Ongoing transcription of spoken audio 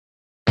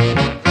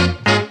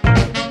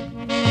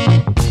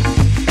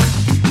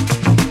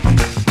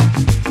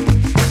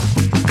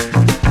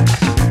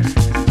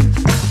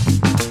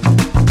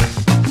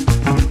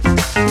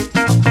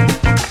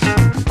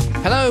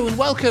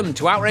Welcome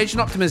to Outrage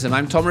and Optimism.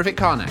 I'm Tom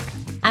Rivett-Carnac.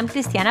 I'm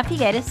Christiana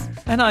Figueres.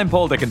 And I'm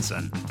Paul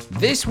Dickinson.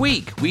 This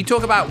week, we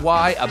talk about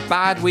why a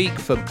bad week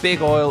for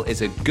big oil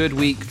is a good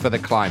week for the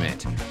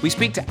climate. We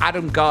speak to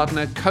Adam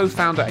Gardner,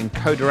 co-founder and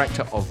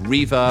co-director of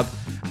Reverb,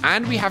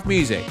 and we have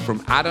music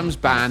from Adam's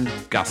band,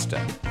 Gusto.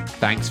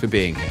 Thanks for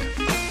being here.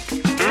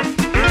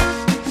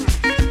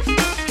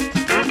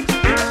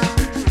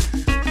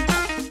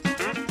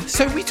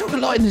 So we talk a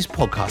lot in this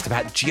podcast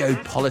about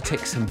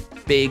geopolitics and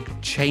big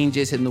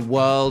changes in the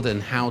world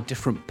and how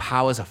different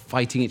powers are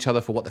fighting each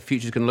other for what the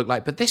future is going to look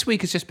like. But this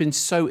week has just been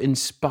so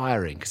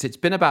inspiring because it's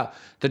been about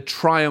the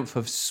triumph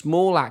of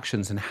small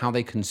actions and how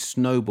they can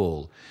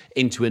snowball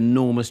into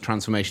enormous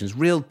transformations.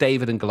 Real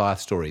David and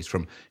Goliath stories,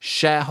 from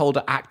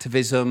shareholder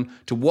activism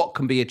to what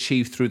can be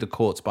achieved through the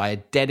courts by a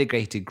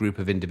dedicated group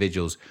of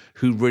individuals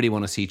who really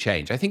want to see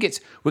change. I think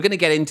we're going to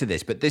get into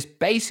this, but this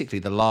basically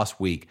the last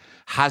week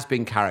has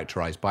been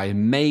characterized by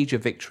major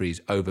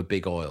victories over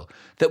big oil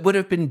that would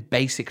have been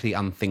basically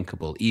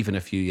unthinkable even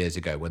a few years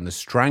ago, when the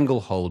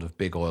stranglehold of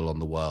big oil on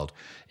the world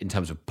in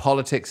terms of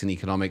politics and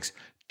economics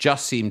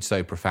just seemed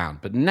so profound.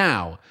 But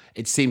now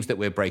it seems that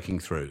we're breaking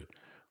through.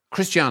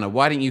 Christiana,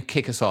 why don't you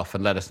kick us off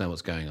and let us know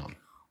what's going on?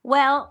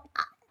 Well,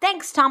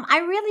 thanks, Tom. I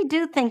really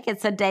do think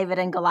it's a David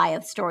and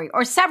Goliath story,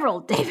 or several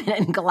David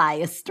and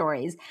Goliath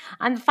stories.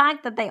 And the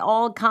fact that they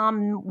all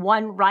come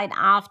one right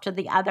after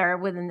the other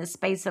within the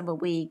space of a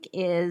week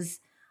is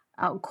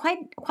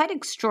quite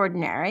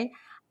extraordinary.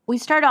 We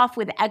start off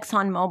with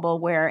ExxonMobil,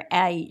 where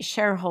a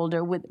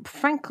shareholder with,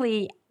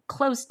 frankly,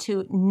 close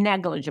to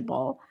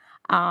negligible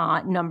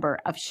number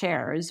of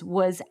shares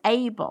was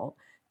able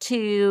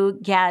to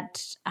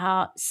get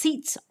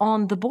seats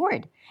on the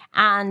board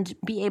and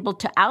be able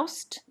to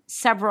oust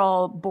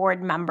several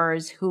board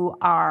members who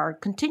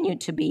continue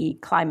to be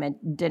climate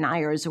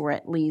deniers, or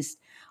at least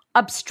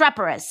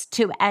obstreperous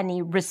to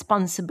any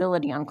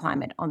responsibility on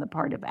climate on the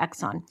part of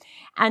Exxon,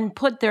 and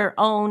put their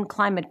own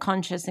climate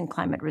conscious and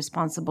climate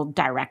responsible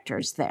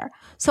directors there.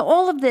 So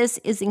all of this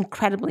is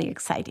incredibly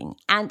exciting.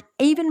 And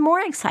even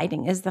more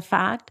exciting is the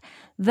fact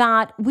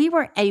that we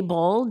were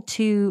able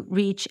to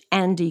reach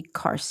Andy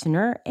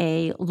Carstens,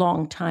 a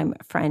longtime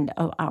friend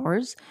of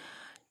ours,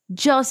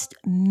 just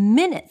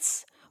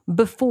minutes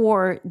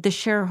before the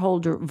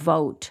shareholder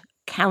vote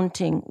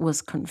counting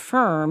was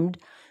confirmed,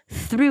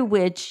 through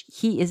which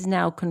he is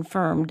now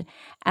confirmed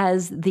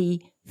as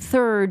the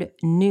third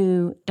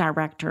new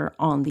director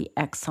on the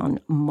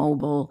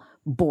ExxonMobil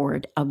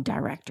board of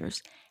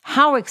directors.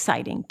 How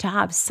exciting to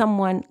have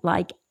someone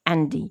like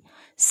Andy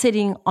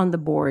sitting on the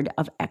board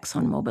of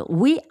ExxonMobil.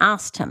 We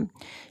asked him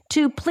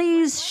to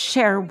please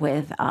share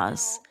with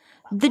us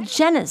the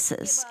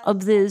genesis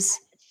of this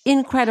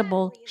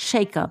incredible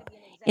shakeup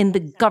in the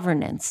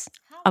governance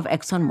of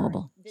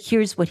ExxonMobil.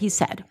 Here's what he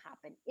said.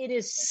 It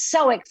is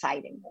so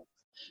exciting.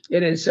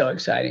 It is so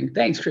exciting.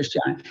 Thanks,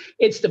 Christiana.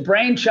 It's the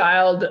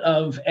brainchild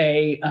of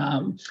a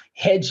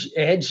hedge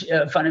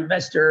fund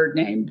investor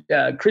named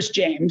Chris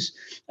James,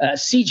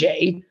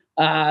 CJ,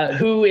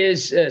 who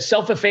is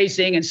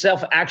self-effacing and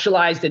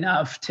self-actualized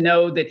enough to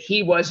know that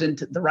he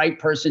wasn't the right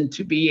person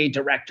to be a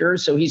director.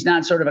 So he's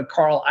not sort of a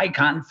Carl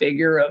Icahn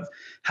figure of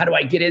how do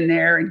I get in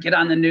there and get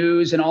on the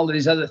news and all of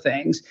these other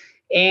things.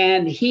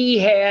 And he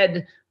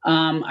had,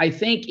 I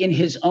think, in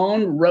his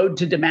own road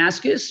to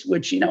Damascus,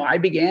 which, I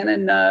began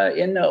in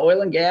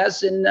oil and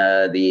gas in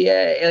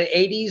the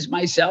 80s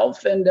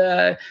myself. And,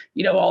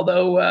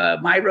 although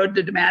my road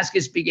to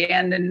Damascus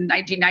began in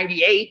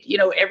 1998,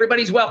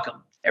 everybody's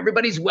welcome.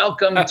 Everybody's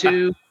welcome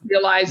to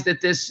realize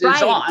that this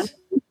is on.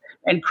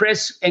 And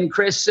Chris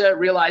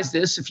realized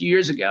this a few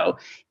years ago.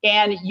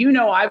 And,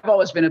 I've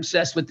always been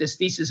obsessed with this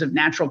thesis of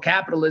natural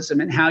capitalism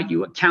and how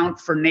you account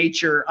for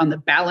nature on the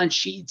balance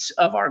sheets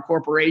of our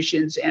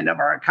corporations and of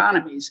our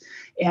economies.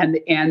 And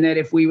that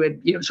if we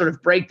would, sort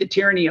of break the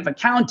tyranny of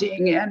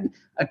accounting and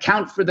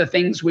account for the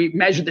things we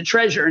measure the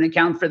treasure and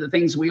account for the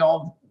things we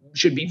all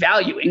should be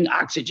valuing,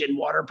 oxygen,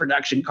 water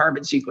production,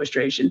 carbon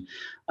sequestration,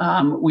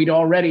 we'd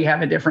already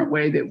have a different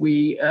way that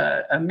we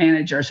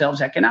manage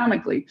ourselves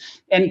economically.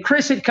 And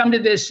Chris had come to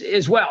this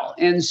as well.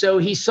 And so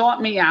he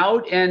sought me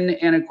out.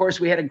 And of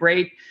course, we had a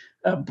great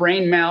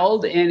brain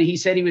meld. And he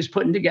said he was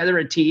putting together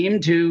a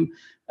team to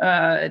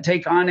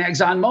take on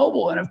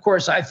ExxonMobil. And of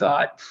course, I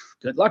thought,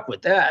 good luck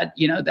with that.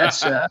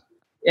 That's...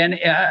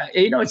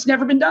 it's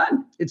never been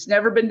done. It's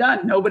never been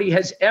done. Nobody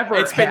has ever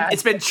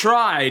It's been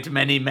tried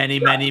many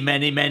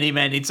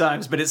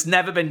times, but it's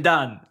never been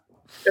done.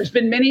 There's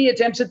been many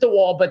attempts at the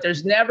wall, but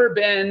there's never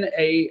been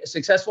a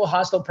successful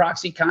hostile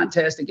proxy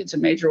contest against a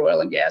major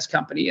oil and gas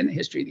company in the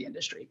history of the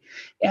industry.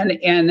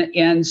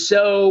 And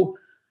so,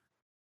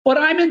 but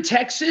I'm in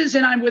Texas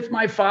and I'm with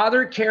my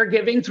father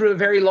caregiving through a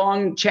very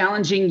long,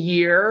 challenging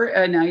year.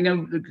 And I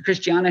know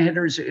Christiana had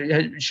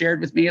shared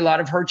with me a lot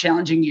of her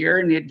challenging year,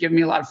 and had given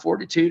me a lot of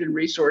fortitude and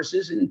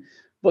resources and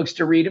books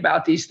to read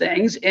about these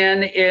things.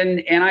 And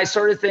I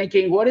started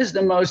thinking, what is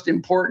the most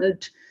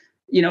important,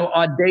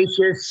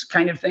 audacious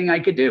kind of thing I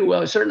could do?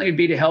 Well, it certainly would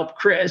be to help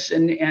Chris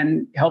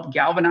and help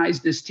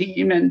galvanize this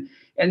team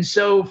And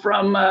so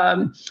from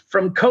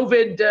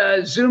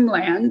COVID Zoom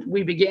land,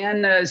 we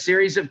began a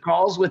series of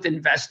calls with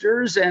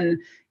investors and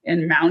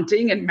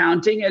mounting and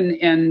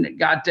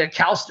got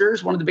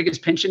CalSTRS, one of the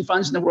biggest pension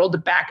funds in the world, to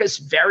back us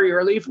very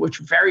early, which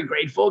we're very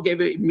grateful,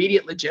 gave it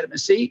immediate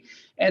legitimacy.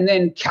 And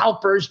then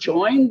CalPERS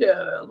joined,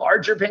 a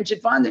larger pension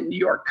fund, the New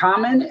York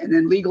Common, and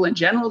then Legal &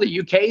 General, the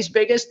UK's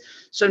biggest.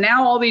 So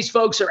now all these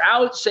folks are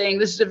out saying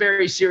this is a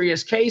very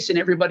serious case and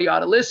everybody ought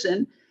to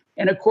listen.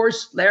 And of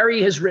course,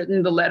 Larry has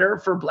written the letter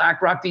for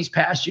BlackRock these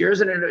past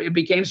years, and it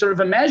became sort of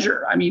a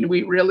measure. I mean,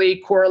 we really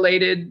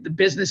correlated the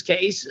business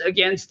case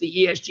against the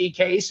ESG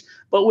case,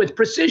 but with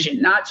precision,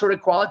 not sort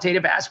of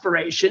qualitative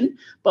aspiration,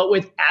 but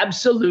with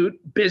absolute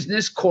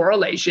business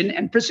correlation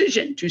and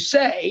precision to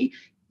say,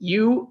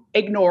 you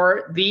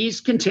ignore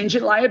these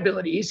contingent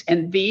liabilities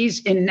and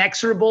these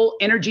inexorable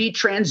energy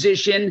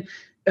transition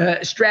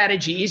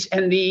strategies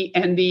and the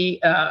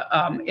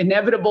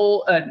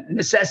inevitable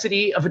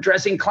necessity of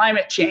addressing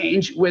climate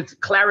change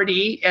with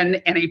clarity and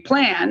a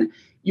plan.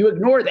 You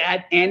ignore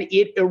that and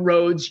it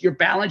erodes your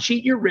balance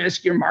sheet, your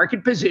risk, your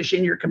market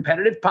position, your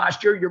competitive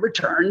posture, your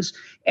returns.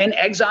 And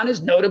Exxon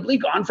has notably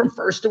gone from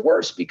first to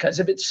worst because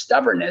of its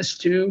stubbornness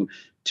to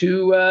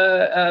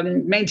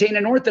maintain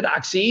an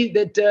orthodoxy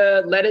that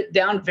led it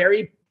down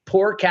very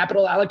poor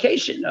capital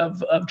allocation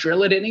of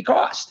drill at any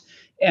cost.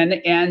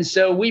 And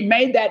so we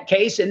made that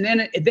case. And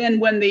then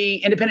when the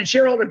independent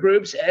shareholder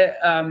groups,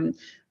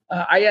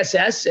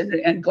 ISS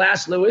and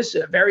Glass Lewis,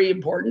 very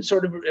important,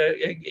 sort of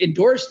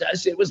endorsed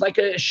us, it was like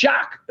a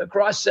shock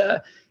across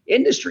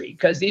industry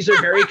because these are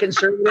very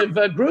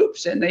conservative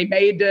groups. And they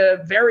made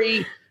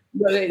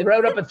they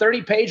wrote up a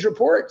 30-page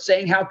report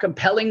saying how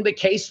compelling the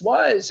case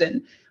was.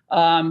 And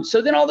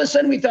so then all of a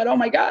sudden we thought, oh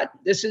my God,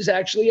 this is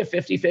actually a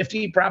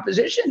 50-50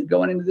 proposition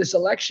going into this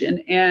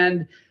election.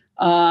 And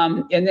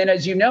then,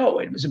 as you know,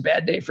 it was a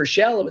bad day for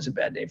Shell. It was a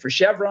bad day for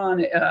Chevron.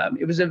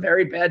 It was a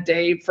very bad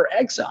day for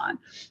Exxon.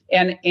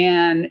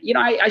 And you know,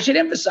 I should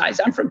emphasize,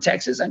 I'm from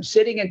Texas. I'm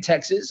sitting in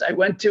Texas. I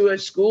went to a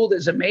school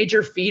that's a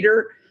major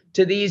feeder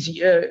to these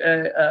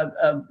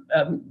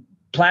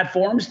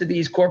platforms, to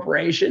these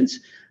corporations.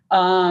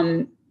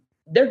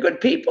 They're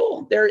good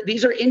people.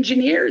 These are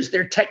engineers.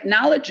 They're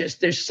technologists.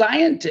 They're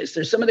scientists.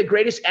 They're some of the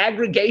greatest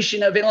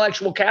aggregation of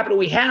intellectual capital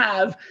we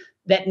have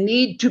that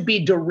need to be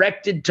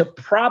directed to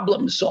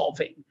problem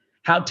solving,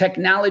 how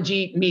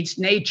technology meets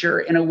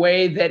nature in a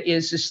way that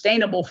is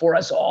sustainable for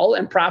us all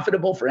and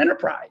profitable for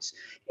enterprise.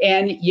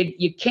 And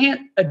you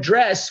can't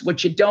address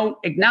what you don't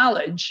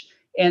acknowledge.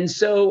 And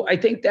so I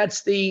think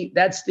that's the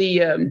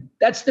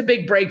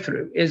big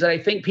breakthrough, is that I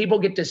think people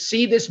get to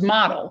see this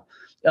model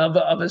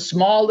of a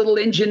small little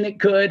engine that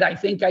could, I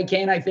think I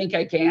can.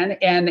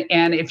 And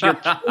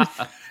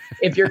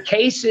if your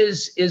case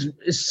is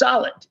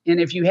solid, and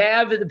if you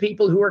have the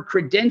people who are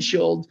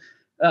credentialed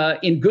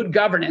in good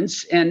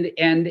governance and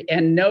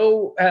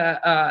know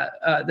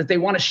that they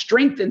want to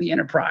strengthen the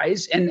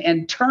enterprise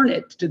and turn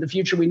it to the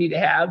future we need to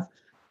have,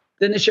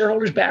 then the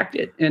shareholders backed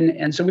it,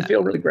 and so we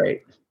feel really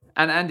great.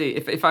 And Andy,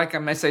 if I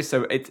may say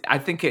so, I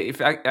think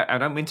I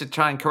don't mean to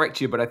try and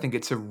correct you, but I think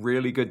it's a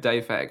really good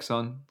day for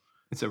Exxon.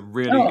 It was a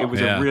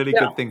really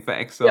good thing for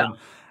Exxon. Yeah.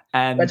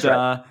 And that's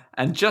right.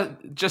 And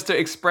just to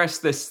express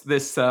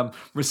this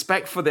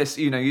respect for this,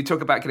 you know, you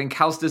talk about getting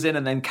CalSTRS in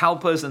and then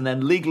CalPERS and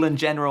then Legal &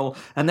 General,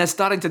 and they're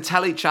starting to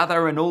tell each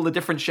other and all the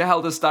different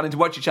shareholders starting to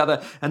watch each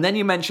other. And then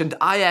you mentioned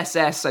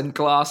ISS and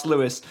Glass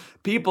Lewis,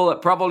 people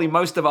that probably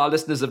most of our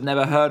listeners have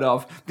never heard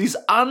of. These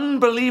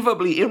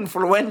unbelievably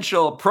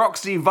influential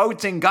proxy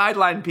voting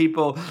guideline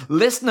people.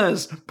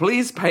 Listeners,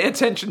 please pay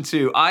attention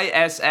to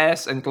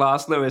ISS and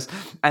Glass Lewis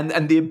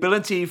and the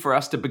ability for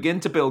us to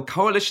begin to build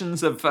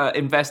coalitions of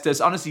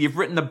investors. Honestly, you've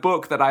written a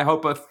book that I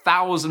hope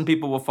 1,000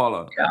 people will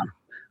follow. Yeah,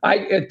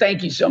 I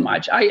thank you so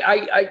much.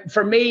 I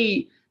for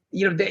me,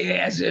 you know,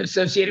 as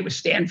associated with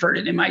Stanford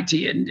and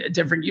MIT and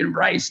different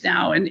universities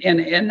now, and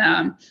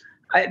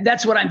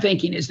that's what I'm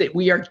thinking, is that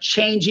we are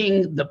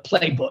changing the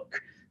playbook,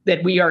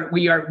 that we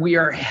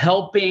are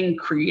helping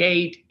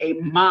create a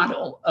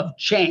model of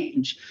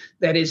change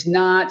that is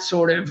not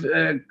sort of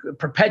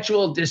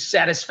perpetual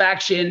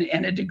dissatisfaction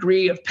and a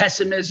degree of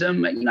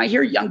pessimism. You know, I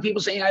hear young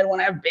people saying, I don't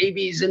want to have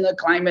babies in the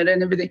climate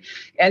and everything.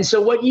 And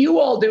so what you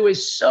all do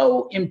is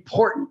so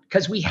important,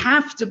 because we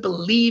have to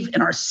believe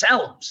in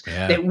ourselves,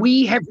 that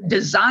we have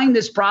designed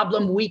this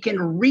problem. We can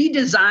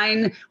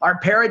redesign our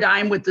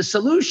paradigm with the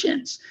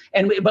solutions.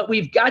 But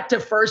we've got to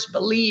first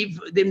believe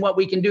in what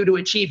we can do to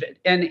achieve it.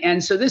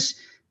 And so this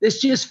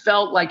just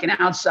felt like an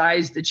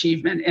outsized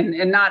achievement,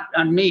 and not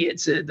on me.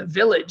 It's the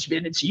village,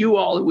 and it's you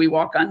all. We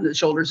walk on the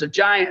shoulders of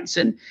giants,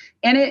 and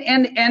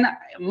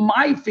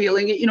my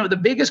feeling, you know, the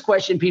biggest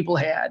question people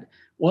had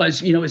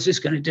was, you know, is this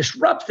going to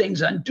disrupt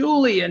things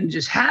unduly and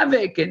just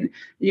havoc, and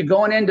you're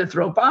going in to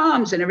throw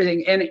bombs and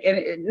everything, and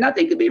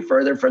nothing could be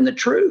further from the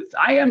truth.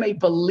 I am a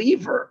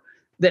believer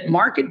that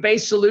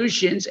market-based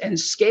solutions and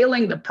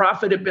scaling the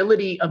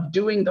profitability of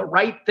doing the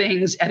right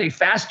things at a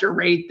faster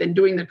rate than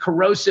doing the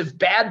corrosive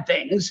bad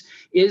things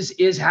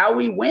is how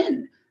we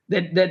win.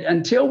 that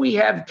until we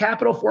have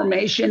capital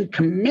formation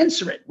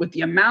commensurate with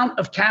the amount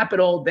of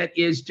capital that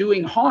is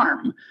doing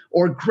harm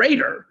or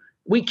greater,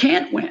 we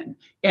can't win.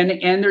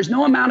 And there's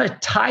no amount of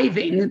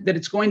tithing that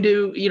it's going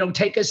to,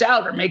 take us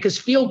out or make us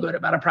feel good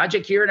about a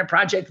project here and a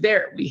project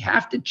there. We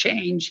have to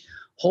change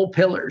whole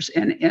pillars.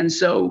 And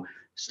so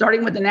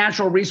starting with the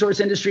natural resource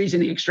industries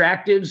and the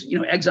extractives,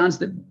 Exxon's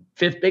the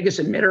 5th biggest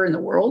emitter in the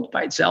world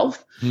by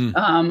itself.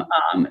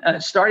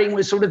 Starting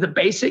with sort of the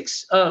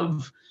basics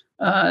of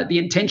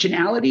the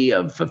intentionality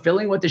of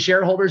fulfilling what the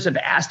shareholders have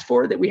asked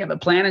for, that we have a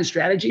plan and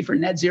strategy for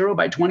net zero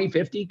by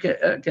 2050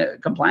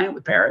 compliant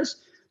with Paris.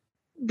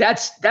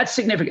 That's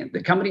significant.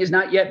 The company has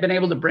not yet been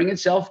able to bring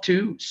itself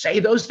to say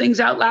those things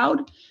out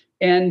loud.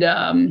 And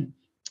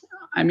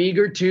I'm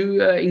eager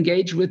to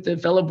engage with the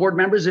fellow board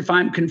members if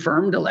I'm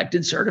confirmed,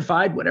 elected,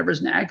 certified,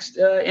 whatever's next.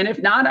 And if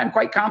not, I'm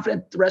quite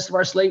confident the rest of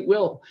our slate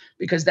will,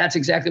 because that's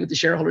exactly what the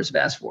shareholders have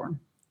asked for.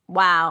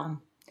 Wow.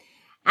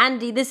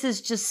 Andy, this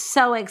is just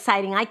so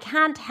exciting. I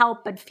can't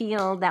help but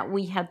feel that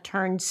we have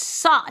bent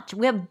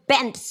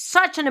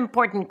such an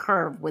important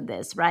curve with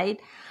this, right?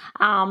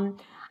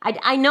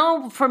 I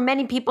know for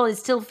many people, it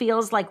still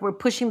feels like we're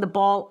pushing the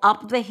ball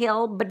up the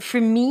hill. But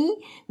for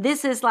me,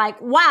 this is like,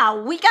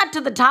 wow, we got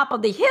to the top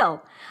of the hill.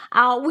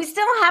 We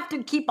still have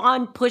to keep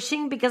on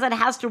pushing because it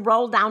has to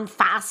roll down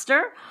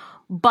faster.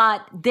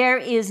 But there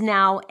is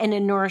now an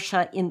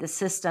inertia in the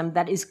system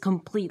that is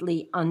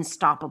completely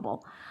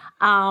unstoppable.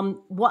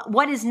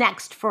 What is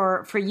next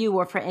for you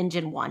or for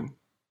Engine One?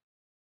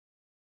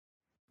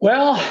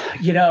 Well,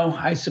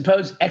 I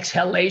suppose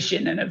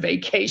exhalation and a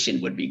vacation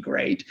would be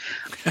great.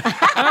 The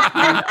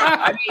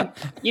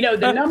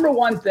number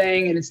one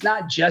thing, and it's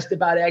not just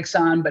about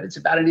Exxon, but it's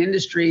about an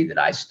industry that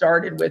I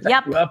started with.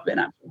 Yep. I grew up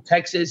in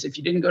Texas. If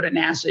you didn't go to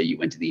NASA, you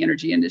went to the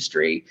energy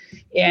industry.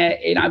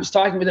 And I was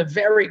talking with a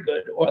very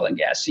good oil and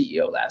gas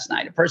CEO last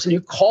night, a person who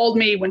called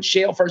me when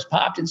shale first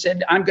popped and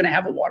said, I'm going to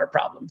have a water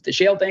problem. The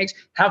shale things,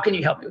 how can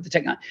you help me with the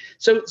technology?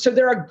 So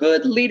there are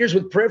good leaders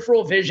with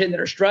peripheral vision that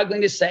are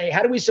struggling to say,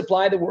 how do we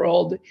supply the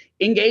world,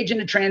 engage in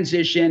a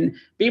transition,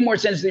 be more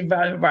sensitive to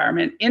the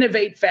environment,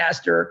 innovate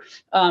faster.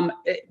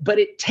 But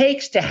it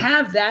takes to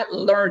have that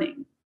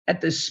learning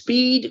at the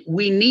speed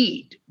we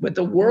need with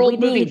the world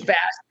moving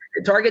fast,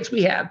 the targets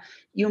we have.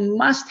 You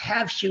must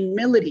have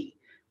humility.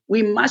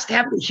 We must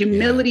have the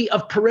humility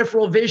of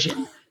peripheral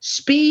vision.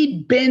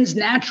 Speed bends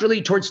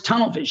naturally towards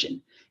tunnel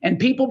vision. And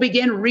people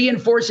begin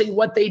reinforcing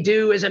what they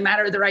do as a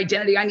matter of their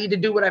identity. I need to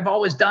do what I've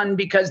always done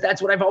because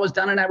that's what I've always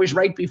done and I was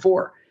right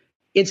before.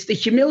 It's the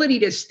humility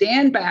to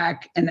stand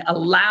back and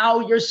allow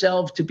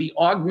yourself to be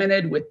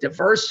augmented with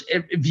diverse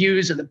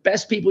views of the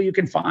best people you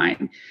can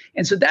find.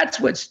 And so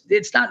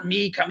it's not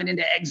me coming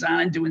into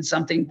Exxon and doing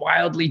something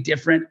wildly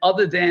different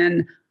other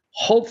than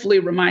hopefully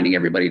reminding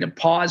everybody to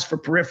pause for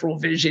peripheral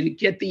vision,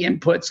 get the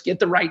inputs, get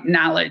the right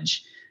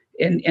knowledge,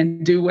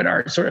 and do what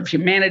our sort of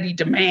humanity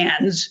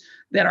demands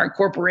that our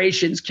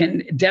corporations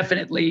can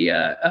definitely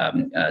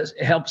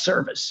help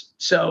service.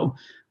 So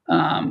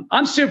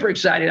I'm super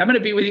excited. I'm going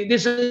to be with you.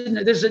 This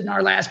isn't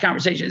our last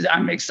conversation.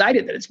 I'm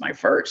excited that it's my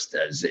first,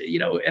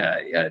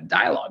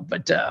 dialogue.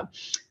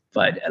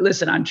 But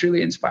listen, I'm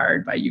truly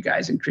inspired by you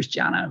guys and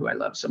Christiana, who I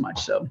love so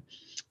much. So,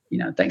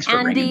 thanks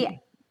for bringing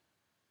me.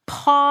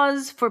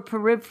 Pause for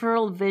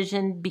peripheral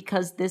vision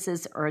because this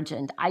is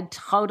urgent. I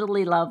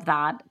totally love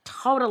that.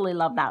 Totally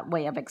love that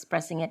way of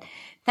expressing it.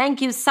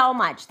 Thank you so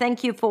much.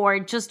 Thank you for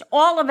just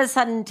all of a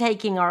sudden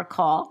taking our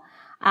call.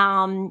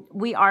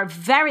 We are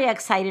very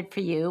excited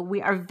for you.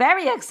 We are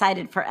very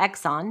excited for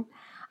Exxon.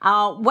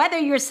 Whether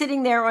you're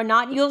sitting there or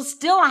not, you'll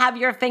still have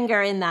your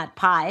finger in that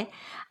pie.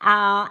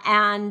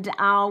 And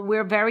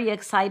we're very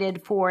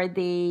excited for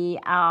the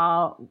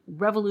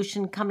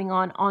revolution coming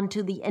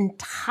onto the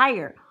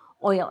entire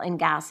oil and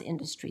gas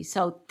industry.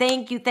 So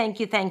thank you. Thank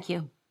you, guys.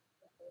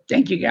 I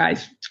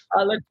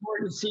look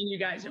forward to seeing you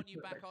guys.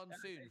 You back on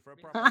soon for a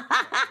proper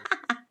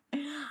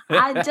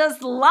I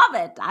just love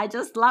it.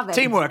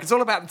 Teamwork. It's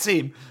all about the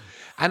team.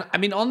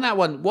 And on that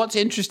one, what's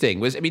interesting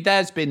was,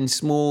 there's been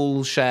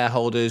small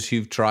shareholders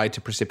who've tried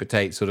to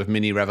precipitate sort of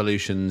mini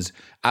revolutions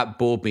at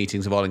board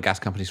meetings of oil and gas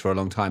companies for a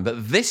long time.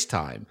 But this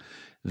time,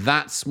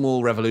 that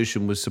small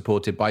revolution was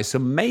supported by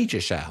some major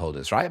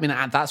shareholders, right?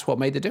 That's what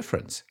made the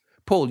difference.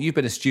 Paul, you've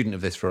been a student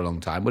of this for a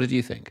long time. What did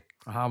you think?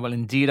 Well,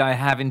 indeed I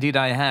have.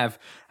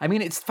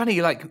 It's funny,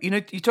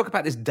 you talk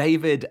about this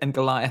David and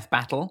Goliath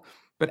battle,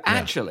 but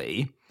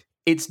actually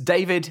it's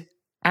David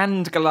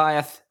and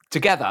Goliath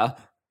together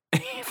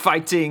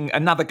fighting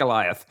another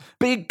Goliath.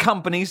 Big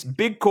companies,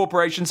 big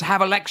corporations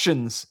have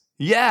elections.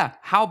 Yeah,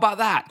 how about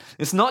that?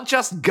 It's not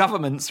just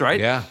governments, right?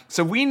 Yeah.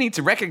 So we need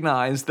to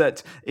recognize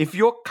that if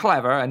you're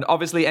clever, and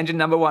obviously Engine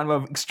Number One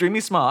were extremely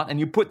smart, and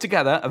you put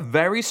together a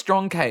very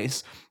strong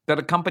case that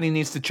a company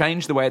needs to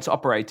change the way it's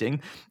operating,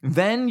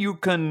 then you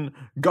can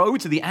go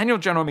to the annual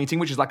general meeting,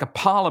 which is like a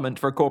parliament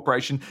for a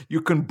corporation.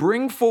 You can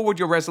bring forward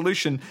your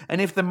resolution,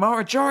 and if the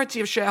majority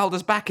of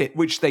shareholders back it,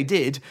 which they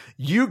did,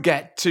 you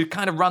get to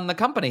kind of run the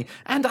company.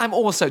 And I'm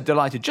also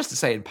delighted, just to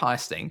say in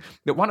passing,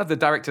 that one of the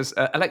directors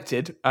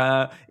elected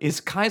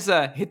is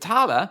Kaiser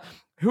Hitala,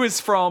 who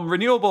is from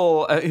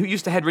Renewable, who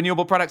used to head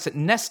renewable products at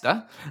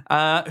Nesta,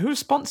 who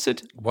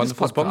sponsored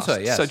Wonderful this podcast. sponsor,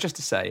 yes. So just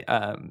to say,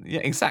 yeah,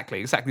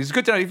 exactly. It's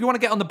good to know. If you want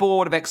to get on the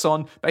board of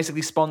Exxon,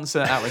 basically sponsor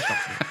Outrage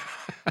Company.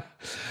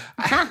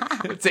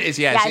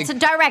 It's a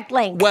direct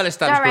link.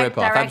 Well-established career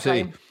path,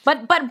 absolutely.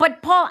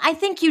 But Paul, I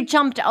think you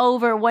jumped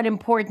over one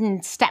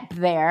important step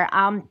there.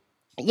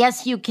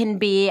 Yes, you can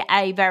be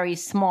a very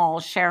small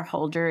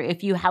shareholder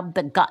if you have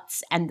the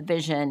guts and the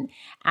vision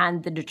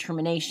and the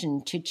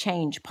determination to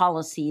change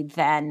policy,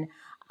 then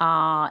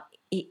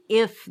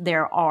if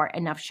there are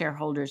enough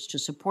shareholders to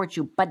support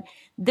you. But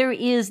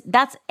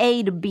that's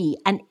A to B.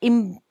 And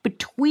in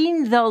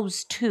between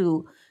those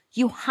two,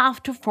 you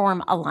have to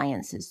form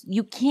alliances.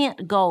 You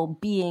can't go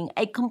being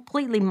a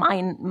completely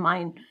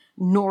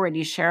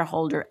minority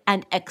shareholder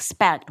and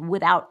expect,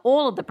 without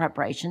all of the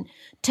preparation,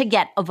 to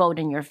get a vote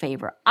in your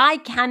favor. I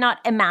cannot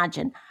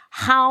imagine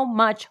how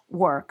much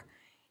work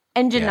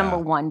Engine Number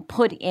One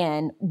put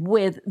in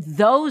with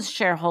those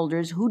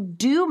shareholders who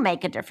do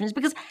make a difference,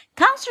 because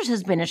CalSTRS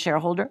has been a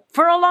shareholder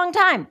for a long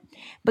time.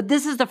 But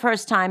this is the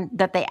first time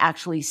that they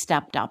actually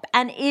stepped up.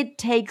 And it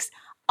takes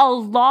a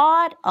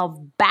lot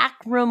of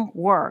backroom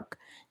work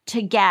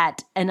to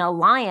get an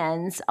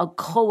alliance, a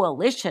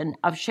coalition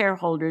of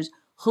shareholders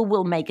who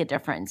will make a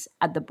difference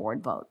at the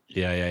board vote.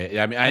 Yeah.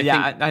 I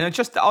think... I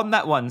just on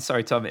that one,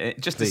 sorry, Tom,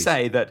 just Please. to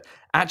say that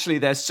actually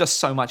there's just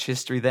so much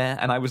history there.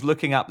 And I was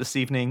looking up this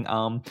evening,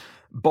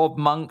 Bob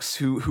Monks,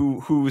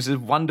 who was a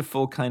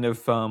wonderful kind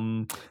of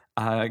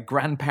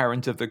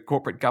grandparent of the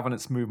corporate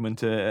governance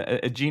movement,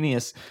 a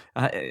genius,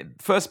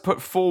 first put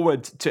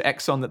forward to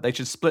Exxon that they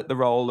should split the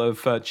role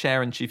of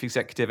chair and chief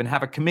executive and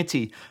have a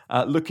committee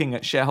looking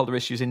at shareholder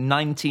issues in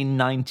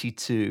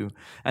 1992.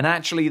 And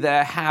actually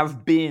there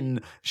have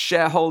been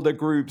shareholder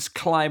groups,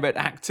 climate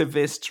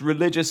activists,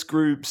 religious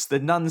groups, the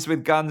Nuns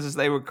with Guns, as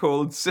they were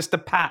called, Sister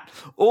Pat,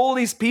 all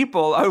these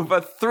people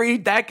over 3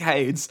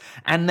 decades.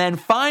 And then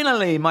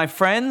finally, my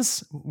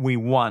friends, we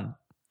won.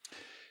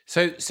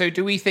 So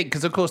do we think,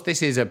 because of course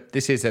this is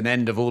an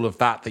end of all of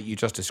that you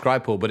just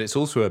described, Paul, but it's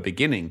also a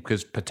beginning,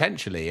 because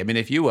potentially, I mean,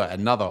 if you were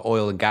another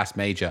oil and gas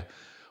major,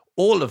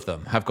 all of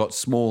them have got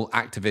small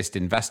activist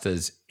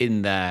investors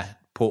in their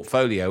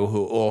portfolio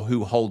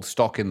who hold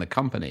stock in the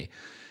company.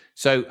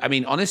 So, I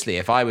mean, honestly,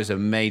 if I was a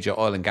major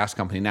oil and gas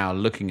company now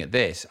looking at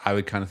this, I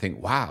would kind of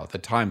think, wow, the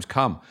time's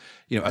come.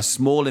 You know, a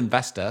small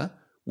investor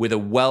with a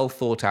well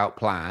thought out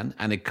plan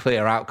and a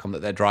clear outcome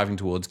that they're driving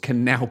towards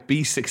can now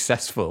be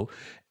successful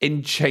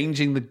in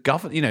changing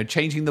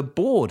changing the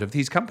board of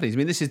these companies. I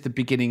mean, this is the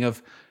beginning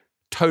of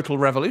total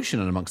revolution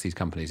amongst these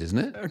companies, isn't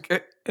it? Okay.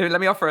 Let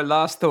me offer a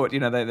last thought.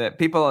 You know, that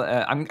people,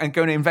 I'm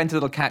going to invent a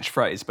little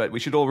catchphrase, but we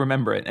should all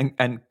remember it,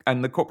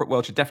 and the corporate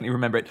world should definitely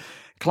remember it.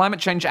 Climate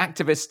change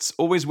activists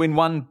always win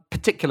one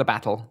particular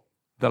battle.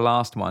 The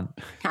last one.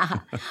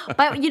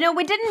 But, we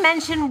didn't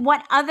mention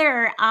what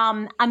other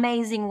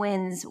amazing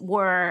wins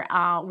were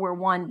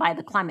won by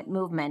the climate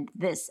movement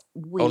this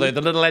week. Although the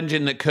little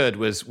engine that could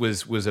was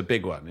a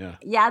big one, yeah.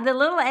 Yeah, the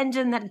little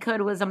engine that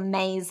could was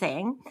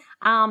amazing.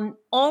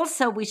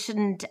 Also, we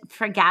shouldn't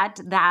forget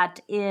that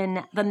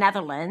in the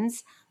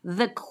Netherlands,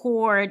 the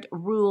court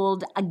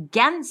ruled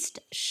against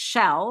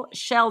Shell,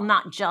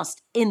 not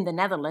just in the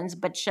Netherlands,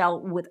 but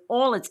Shell with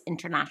all its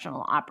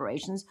international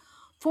operations,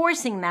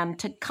 forcing them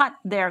to cut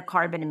their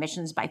carbon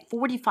emissions by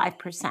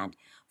 45%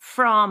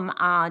 from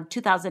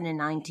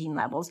 2019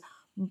 levels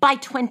by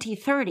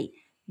 2030.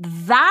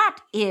 That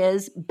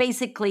is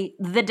basically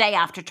the day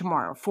after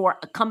tomorrow for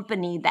a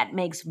company that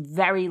makes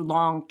very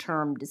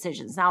long-term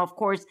decisions. Now, of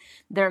course,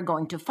 they're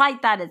going to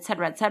fight that, et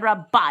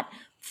cetera, but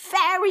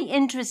very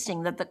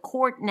interesting that the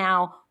court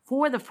now,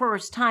 for the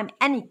first time,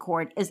 any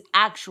court is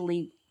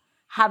actually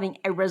having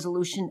a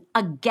resolution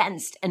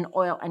against an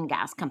oil and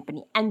gas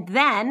company. And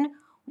then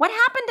what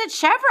happened at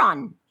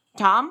Chevron,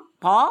 Tom,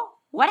 Paul?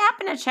 What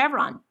happened at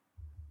Chevron?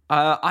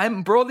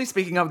 I'm broadly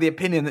speaking of the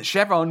opinion that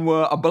Chevron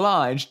were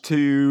obliged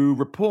to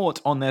report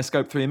on their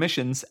Scope 3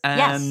 emissions.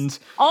 And yes,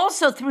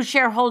 also through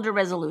shareholder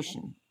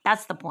resolution.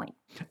 That's the point.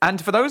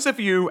 And for those of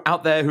you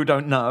out there who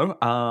don't know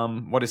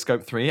what is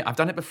Scope 3, I've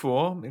done it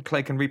before.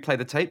 Clay can replay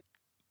the tape.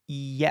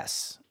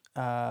 Yes.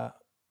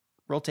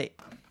 Roll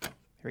tape. Here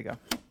we go.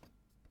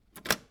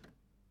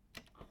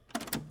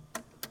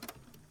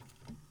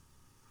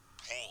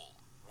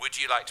 Would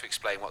you like to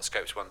explain what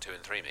scopes 1, 2,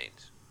 and 3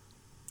 means?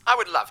 I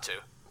would love to.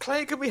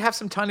 Clay, could we have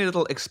some tiny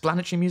little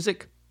explanatory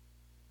music?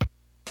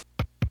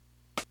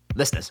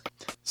 Listeners,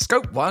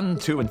 Scope 1,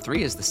 2, and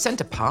 3 is the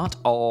center part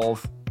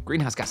of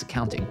Greenhouse gas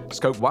accounting.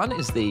 Scope 1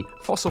 is the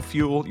fossil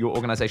fuel your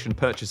organization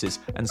purchases,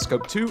 and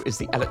Scope 2 is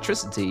the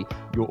electricity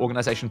your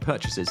organization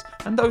purchases,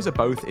 and those are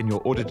both in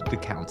your audited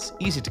accounts.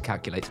 Easy to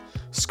calculate.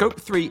 Scope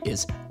 3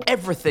 is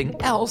everything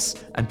else,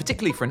 and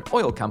particularly for an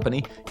oil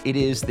company, it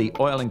is the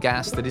oil and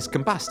gas that is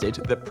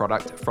combusted, the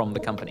product from the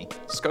company.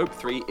 Scope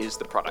 3 is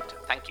the product.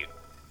 Thank you.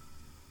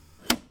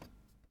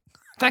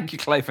 Thank you,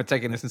 Clay, for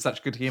taking this in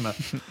such good humor.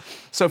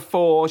 So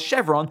for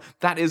Chevron,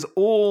 that is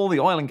all the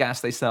oil and gas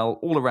they sell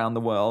all around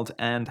the world,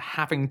 and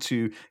having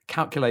to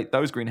calculate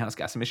those greenhouse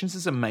gas emissions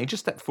is a major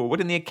step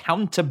forward in the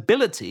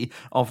accountability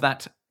of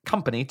that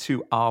company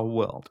to our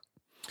world.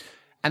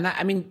 And that,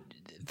 I mean,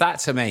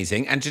 that's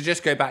amazing. And to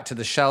just go back to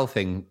the Shell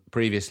thing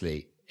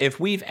previously,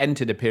 if we've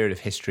entered a period of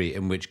history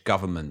in which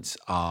governments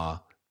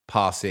are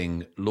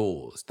passing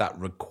laws that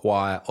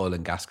require oil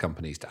and gas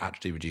companies to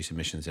actually reduce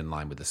emissions in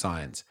line with the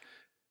science,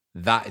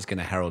 that is going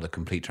to herald a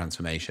complete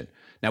transformation.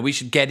 Now, we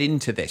should get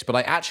into this, but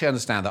I actually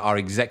understand that our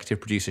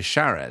executive producer,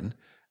 Sharon,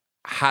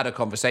 had a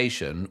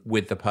conversation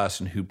with the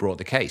person who brought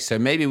the case. So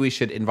maybe we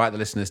should invite the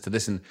listeners to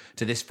listen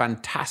to this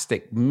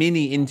fantastic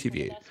mini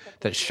interview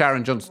that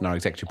Sharon Johnson, our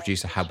executive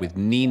producer, had with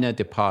Nina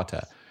de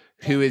Pater,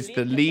 who is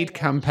the lead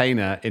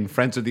campaigner in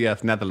Friends of the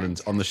Earth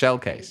Netherlands on the Shell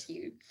case.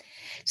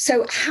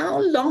 So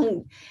how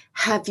long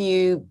have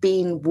you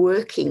been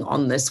working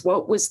on this?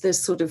 What was the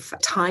sort of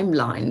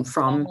timeline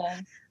from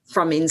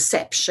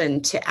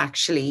inception to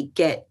actually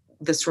get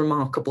this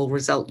remarkable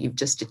result you've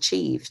just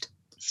achieved?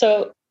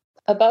 So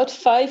about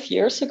 5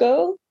 years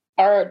ago,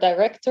 our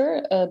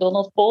director,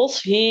 Donald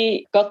Pols,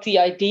 he got the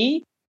idea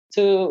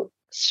to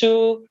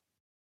sue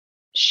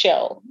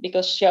Shell,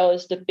 because Shell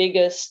is the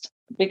biggest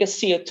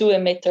CO2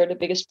 emitter, the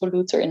biggest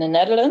polluter in the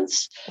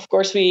Netherlands. Of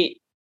course, we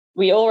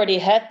already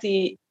had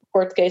the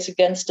court case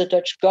against the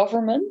Dutch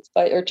government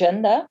by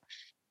Urgenda.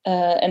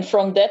 And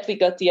from that, we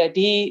got the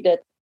idea that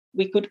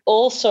we could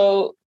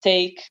also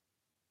take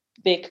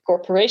big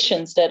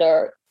corporations that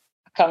are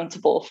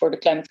accountable for the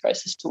climate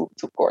crisis to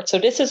court. So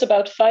this is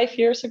about 5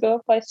 years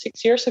ago,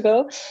 6 years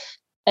ago.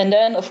 And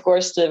then, of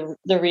course,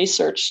 the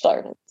research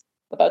started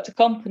about the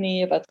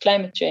company, about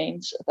climate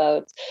change,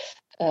 about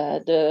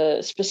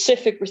the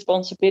specific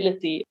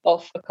responsibility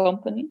of a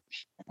company.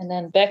 And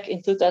then back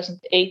in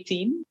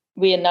 2018,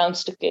 we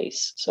announced the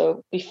case.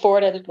 So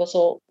before that, it was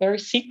all very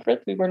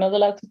secret. We were not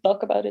allowed to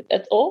talk about it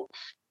at all.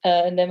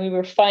 And then we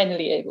were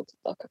finally able to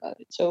talk about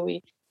it. So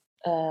we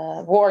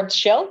warned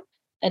Shell,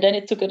 and then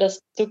it took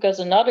us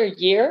another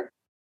year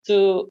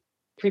to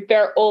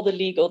prepare all the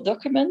legal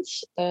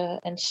documents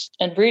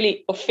and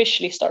really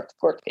officially start the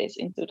court case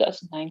in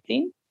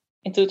 2019.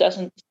 In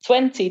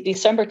 2020,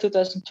 December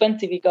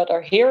 2020, we got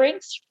our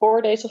hearings,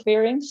 4 days of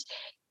hearings,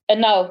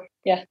 and now,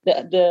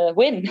 the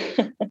win,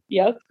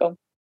 the outcome.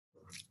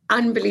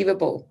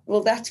 Unbelievable.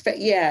 Well,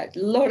 a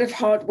lot of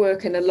hard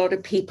work and a lot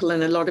of people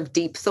and a lot of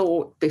deep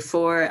thought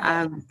before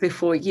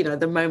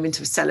the moment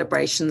of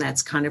celebration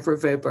that's kind of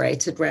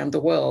reverberated around the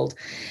world.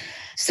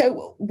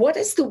 So what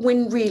does the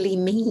win really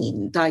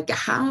mean? Like,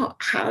 how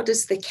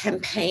does the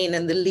campaign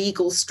and the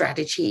legal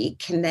strategy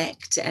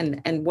connect,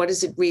 and what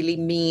does it really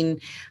mean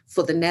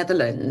for the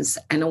Netherlands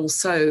and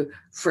also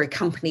for a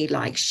company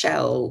like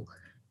Shell,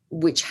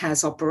 which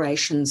has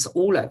operations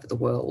all over the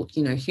world,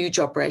 huge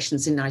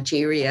operations in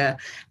Nigeria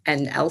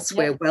and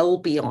elsewhere, well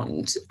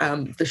beyond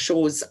the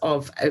shores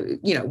of,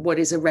 what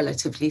is a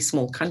relatively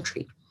small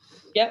country.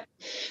 Yeah.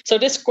 So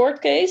this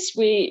court case,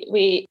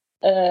 we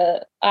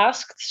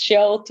asked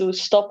Shell to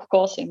stop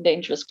causing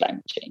dangerous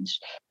climate change.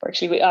 Or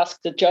actually, we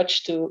asked the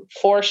judge to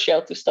force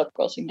Shell to stop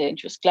causing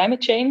dangerous climate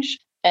change.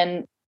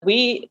 And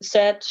we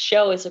said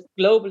Shell is a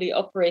globally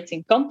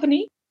operating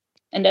company.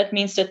 And that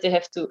means that they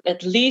have to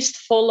at least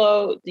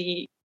follow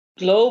the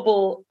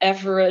global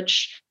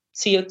average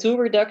CO2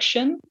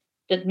 reduction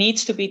that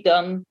needs to be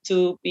done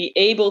to be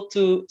able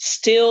to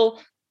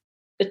still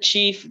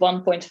achieve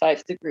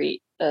 1.5 degree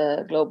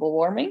global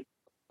warming.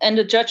 And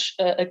the judge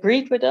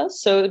agreed with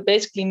us. So it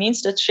basically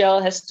means that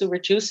Shell has to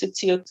reduce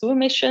its CO2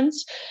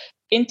 emissions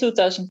in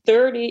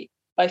 2030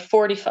 by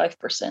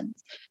 45%.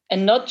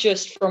 And not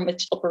just from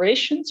its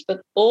operations,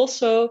 but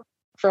also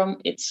from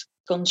its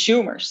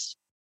consumers.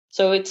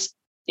 So it's,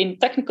 in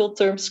technical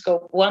terms,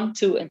 scope 1,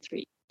 2, and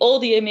 3. All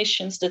the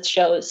emissions that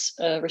Shell is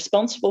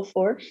responsible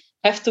for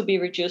have to be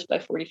reduced by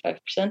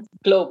 45%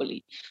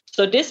 globally.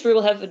 So this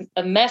will have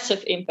a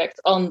massive impact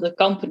on the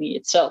company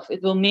itself.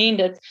 It will mean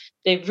that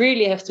they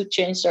really have to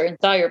change their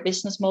entire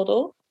business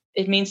model.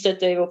 It means that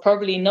they will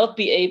probably not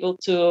be able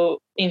to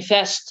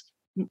invest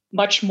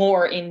much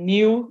more in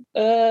new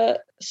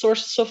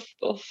sources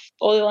of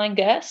oil and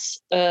gas,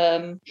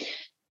 and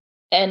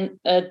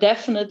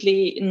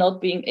definitely not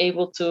being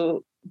able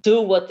to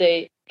do what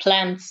they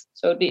planned,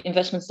 so the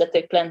investments that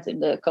they planned in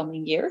the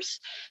coming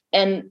years.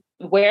 And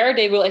where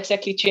they will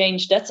exactly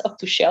change, that's up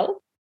to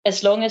Shell,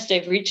 as long as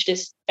they've reached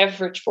this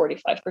average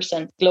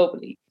 45%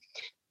 globally.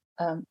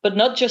 But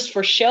not just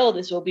for Shell,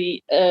 this will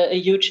be a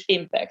huge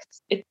impact.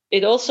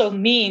 It also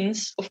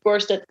means, of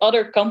course, that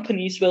other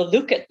companies will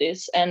look at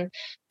this and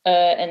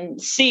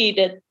see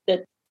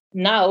that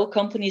now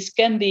companies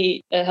can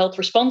be held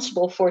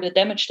responsible for the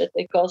damage that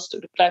they cause to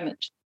the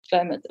climate,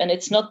 and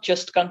it's not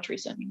just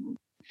countries anymore.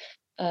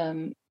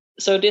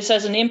 So this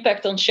has an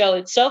impact on Shell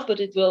itself, but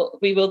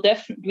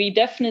we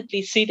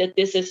definitely see that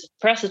this is a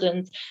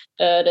precedent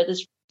that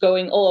is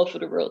going all over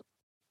the world.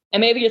 And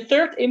maybe a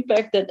third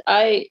impact that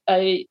I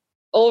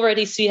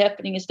already see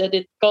happening is that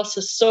it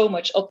causes so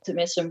much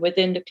optimism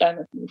within the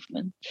climate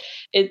movement.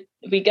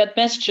 We get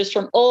messages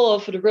from all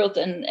over the world,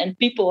 and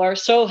people are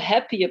so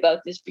happy about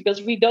this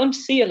because we don't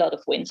see a lot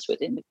of wins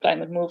within the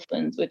climate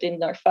movement,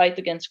 within our fight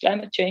against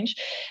climate change.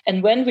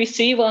 And when we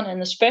see one,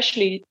 and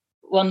especially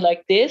one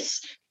like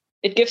this,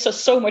 it gives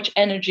us so much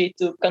energy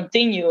to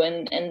continue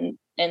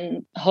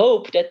and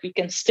hope that we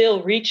can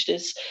still reach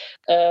these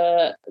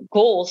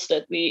goals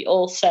that we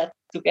all set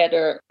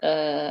together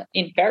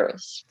in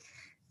Paris.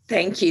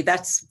 Thank you.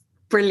 That's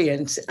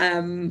brilliant.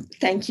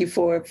 Thank you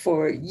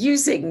for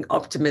using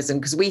optimism,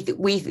 because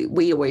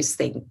we always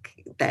think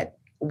that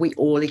we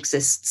all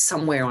exist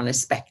somewhere on a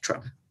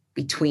spectrum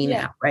between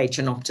outrage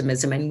and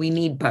optimism, and we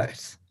need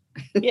both.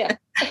 Yeah.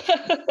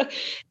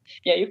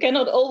 Yeah, you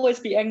cannot always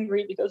be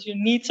angry because you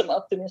need some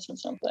optimism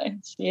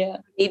sometimes. Yeah.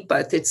 We need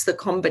both. It's the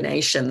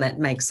combination that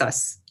makes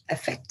us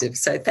effective.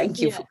 So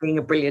thank you for being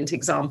a brilliant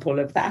example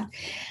of that.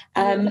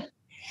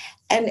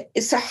 And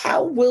so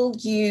how will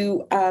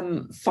you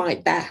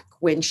fight back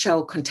when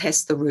Shell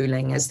contests the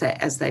ruling, as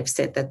they've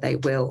said that they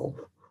will?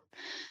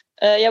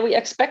 We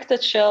expect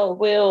that Shell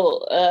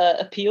will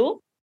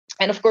appeal.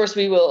 And of course,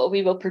 we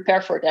will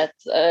prepare for that.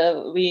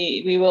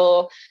 We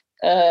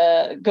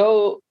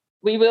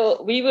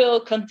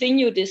will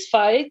continue this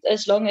fight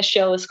as long as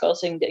Shell is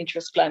causing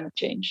dangerous climate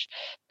change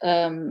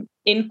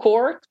in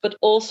court, but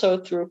also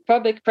through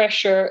public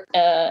pressure.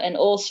 And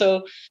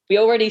also, we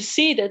already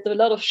see that a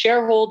lot of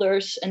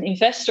shareholders and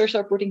investors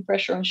are putting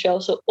pressure on Shell.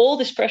 So all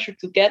this pressure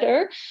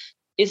together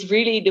is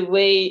really the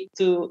way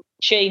to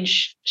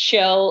change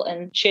Shell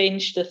and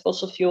change the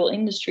fossil fuel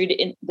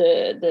industry,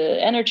 the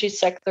energy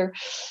sector.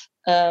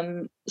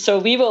 So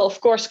we will,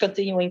 of course,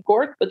 continue in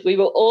court, but we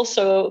will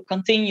also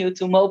continue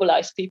to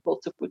mobilize people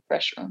to put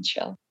pressure on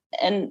Shell.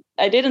 And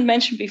I didn't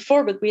mention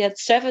before, but we had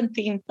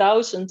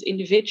 17,000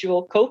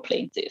 individual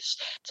co-plaintiffs,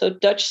 so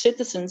Dutch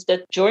citizens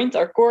that joined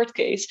our court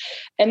case.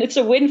 And it's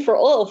a win for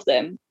all of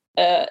them.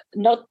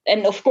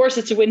 And of course,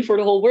 it's a win for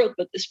the whole world,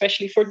 but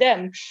especially for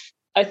them.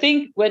 I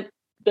think when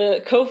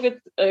the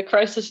COVID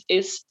crisis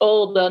is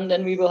all done,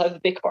 then we will have a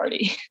big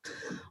party.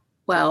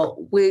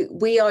 Well,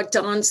 we are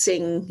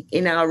dancing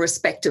in our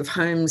respective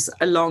homes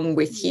along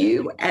with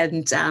you,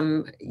 and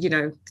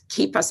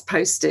keep us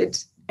posted.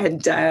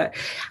 And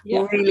we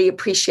really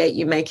appreciate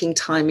you making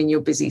time in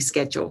your busy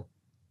schedule.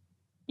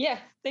 Yeah,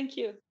 thank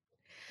you.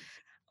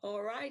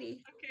 All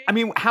righty. Okay. I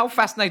mean, how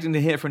fascinating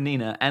to hear from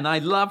Nina. And I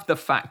love the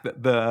fact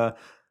that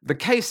the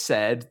case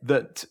said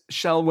that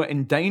Shell were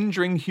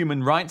endangering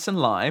human rights and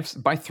lives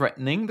by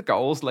threatening the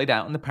goals laid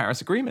out in the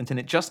Paris Agreement. And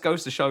it just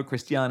goes to show,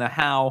 Christiana,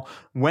 how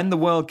when the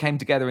world came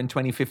together in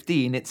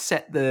 2015, it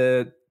set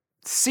the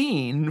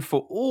scene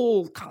for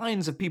all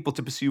kinds of people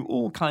to pursue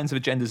all kinds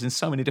of agendas in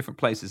so many different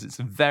places. It's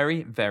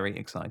very, very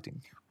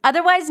exciting.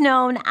 Otherwise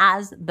known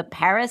as the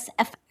Paris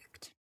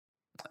Effect.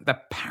 The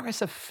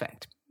Paris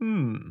Effect.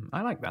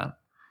 I like that.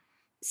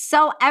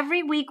 So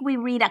every week we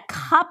read a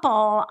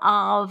couple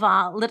of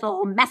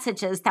little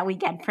messages that we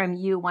get from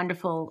you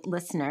wonderful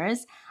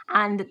listeners.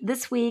 And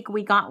this week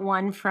we got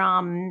one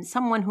from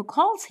someone who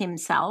calls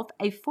himself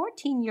a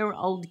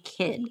 14-year-old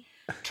kid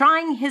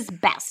trying his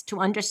best to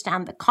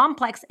understand the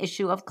complex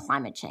issue of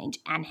climate change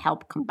and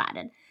help combat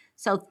it.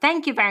 So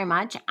thank you very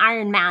much,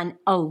 Ironman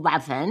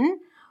 11.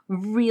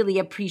 Really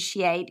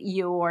appreciate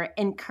your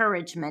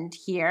encouragement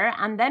here.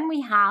 And then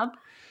we have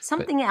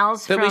something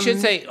else. But we should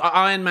say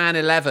Iron Man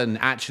 11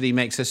 actually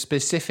makes a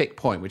specific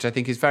point, which I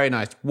think is very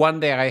nice. One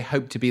day I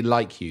hope to be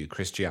like you,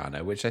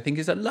 Christiana, which I think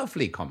is a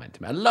lovely comment,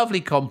 a lovely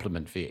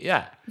compliment for you.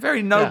 Yeah.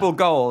 Very noble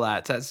goal,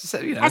 that. That's, it's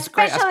a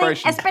great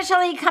aspiration.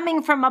 Especially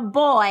coming from a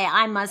boy,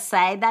 I must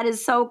say. That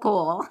is so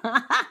cool.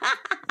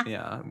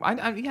 Yeah.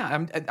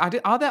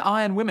 Are there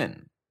iron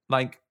women?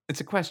 Like, it's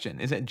a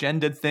question. Is it a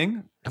gendered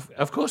thing?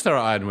 Of course there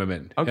are iron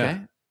women. Okay. Yeah.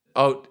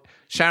 Oh,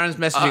 Sharon's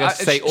messaging us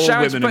to say all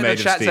Sharon's women are made of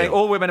steel. Saying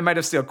all women are made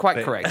of steel.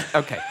 Quite correct.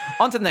 Okay.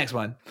 On to the next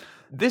one.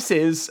 This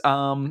is,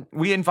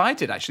 we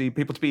invited actually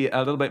people to be a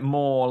little bit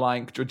more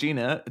like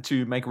Georgina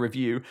to make a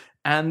review.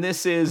 And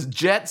this is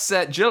Jet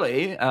Set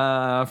Julie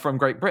from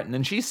Great Britain.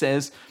 And she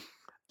says,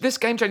 this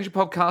Game Changer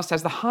podcast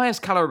has the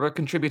highest caliber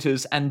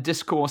contributors and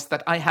discourse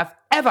that I have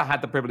ever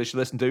had the privilege to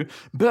listen to.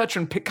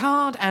 Bertrand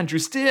Piccard, Andrew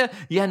Steer,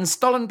 Jens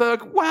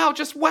Stoltenberg. Wow,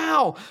 just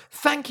wow.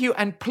 Thank you,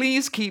 and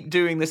please keep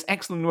doing this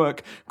excellent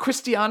work.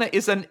 Christiana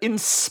is an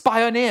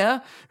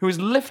inspireer who is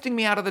lifting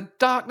me out of the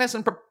darkness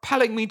and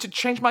propelling me to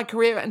change my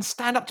career and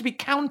stand up to be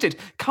counted.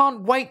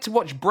 Can't wait to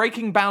watch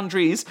Breaking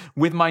Boundaries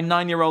with my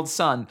 9-year-old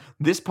son.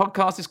 This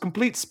podcast is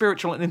complete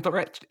spiritual and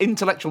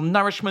intellectual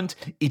nourishment.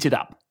 Eat it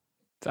up.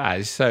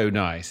 That is so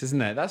nice,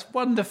 isn't it? That's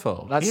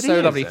wonderful. That's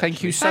so lovely.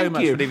 Thank you so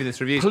much for leaving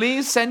this review.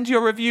 Please send your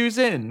reviews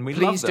in.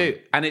 Please do.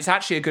 And it's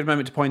actually a good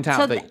moment to point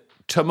out that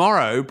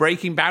tomorrow,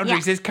 Breaking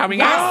Boundaries is coming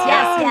Yes,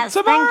 out. yes.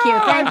 Thank you.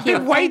 I've been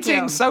Thank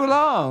waiting you. so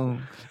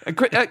long.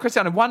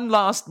 Christiana, one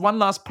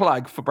last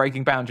plug for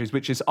Breaking Boundaries,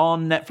 which is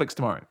on Netflix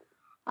tomorrow.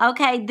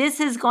 Okay, this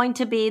is going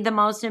to be the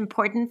most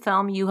important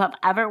film you have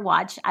ever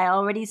watched. I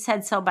already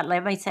said so, but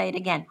let me say it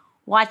again.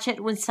 Watch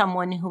it with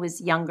someone who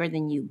is younger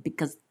than you,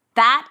 because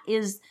that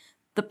is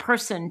the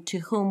person to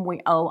whom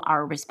we owe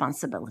our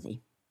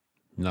responsibility.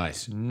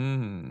 Nice.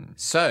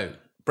 So,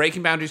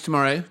 Breaking Boundaries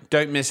tomorrow.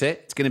 Don't miss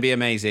it. It's going to be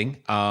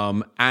amazing.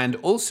 And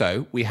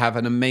also, we have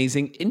an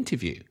amazing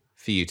interview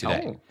for you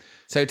today. Oh.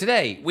 So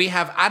today we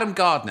have Adam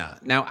Gardner.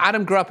 Now,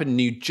 Adam grew up in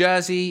New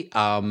Jersey,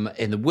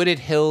 in the wooded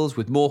hills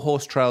with more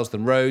horse trails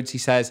than roads, he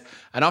says.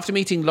 And after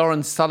meeting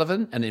Lauren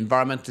Sullivan, an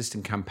environmentalist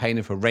and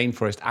campaigner for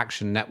Rainforest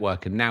Action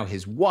Network, and now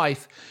his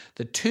wife,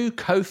 the two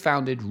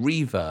co-founded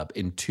Reverb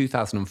in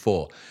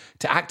 2004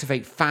 to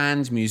activate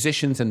fans,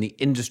 musicians, and the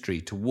industry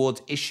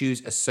towards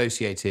issues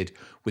associated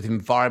with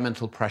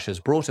environmental pressures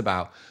brought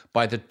about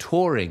by the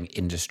touring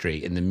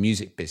industry in the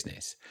music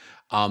business.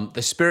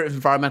 The spirit of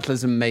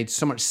environmentalism made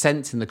so much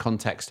sense in the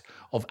context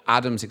of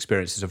Adam's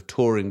experiences of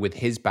touring with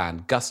his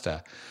band,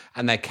 Guster,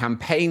 and their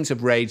campaigns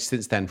have raged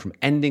since then, from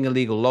ending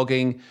illegal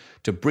logging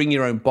to bring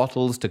your own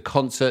bottles to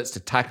concerts to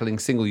tackling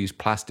single-use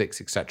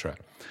plastics, etc.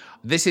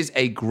 This is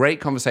a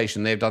great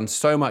conversation. They've done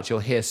so much. You'll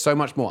hear so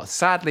much more.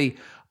 Sadly,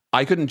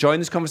 I couldn't join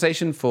this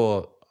conversation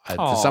for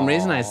some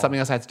reason. I had something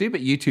else I had to do, but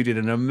you two did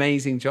an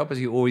amazing job,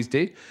 as you always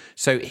do.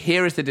 So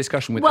here is the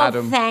discussion with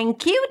Adam. Well,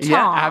 thank you, Tom.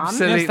 Yeah,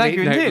 absolutely. Yes, thank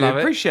you indeed. Love I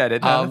appreciate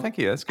it. No, thank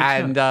you. That's good.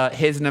 And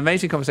here's an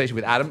amazing conversation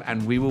with Adam,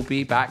 and we will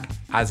be back,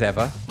 as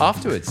ever,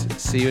 afterwards.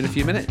 See you in a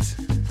few minutes.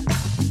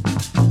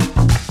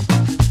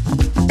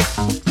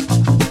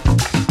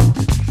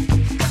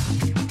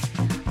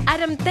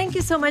 Adam, thank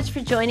you so much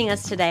for joining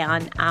us today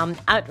on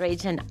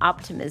Outrage and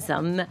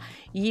Optimism.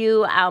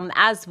 You,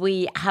 as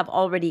we have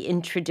already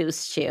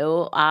introduced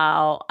you,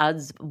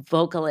 as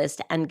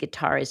vocalist and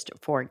guitarist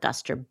for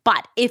Guster.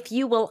 But if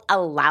you will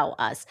allow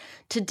us,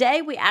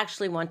 today we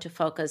actually want to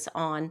focus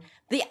on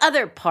the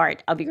other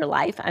part of your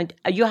life. And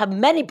you have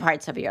many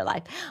parts of your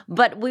life,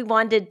 but we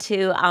wanted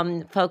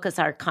to focus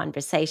our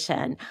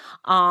conversation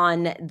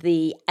on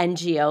the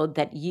NGO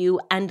that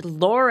you and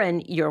Lauren,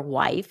 your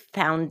wife,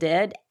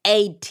 founded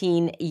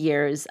 18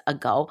 years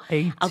ago.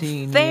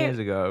 18 years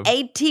ago.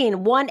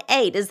 18,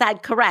 1-8, is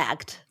that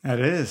correct? That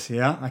is,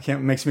 yeah.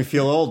 Makes me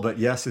feel old, but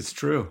yes, it's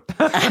true.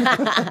 And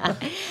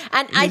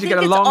I think You get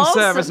a it's long also,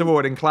 service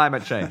award in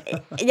climate change.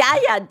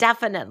 Yeah,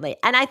 definitely.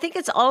 And I think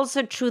it's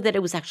also true that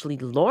it was actually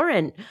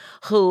Lauren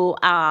who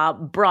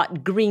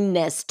brought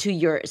greenness to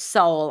your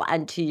soul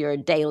and to your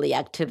daily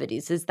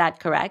activities. Is that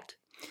correct?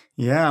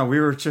 Yeah,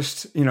 we were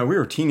just, we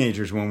were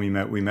teenagers when we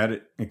met. We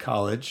met in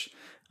college.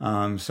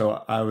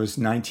 So I was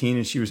 19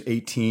 and she was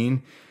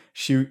 18.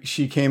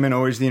 She came in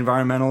always the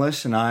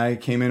environmentalist, and I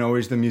came in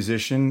always the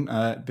musician.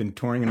 Been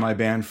touring in my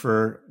band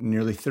for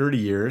nearly 30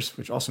 years,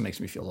 which also makes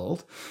me feel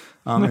old.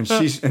 And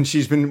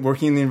she's been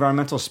working in the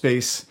environmental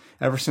space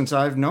ever since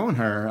I've known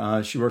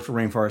her. She worked for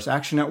Rainforest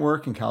Action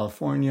Network in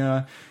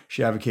California.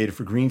 She advocated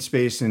for green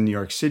space in New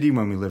York City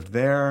when we lived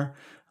there.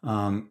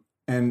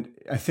 And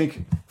I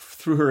think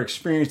through her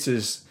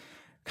experiences,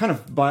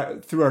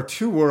 through our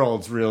two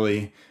worlds,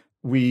 really,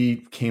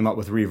 we came up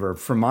with Reverb.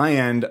 From my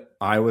end,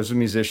 I was a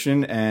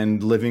musician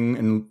and living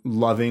and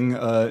loving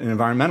an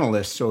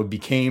environmentalist, so it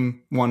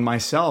became one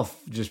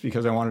myself just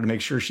because I wanted to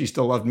make sure she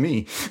still loved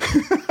me.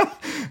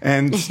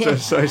 And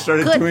so I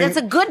started doing... That's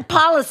a good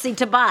policy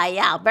to buy.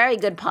 Yeah, very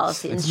good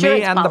policy. It's Insurance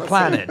me and policy. the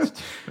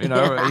planet.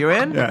 Are you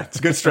in? Yeah, it's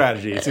a good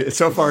strategy.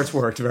 So far, it's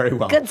worked very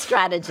well. Good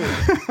strategy.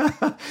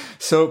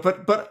 So,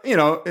 but in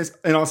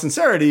all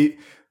sincerity,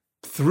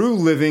 through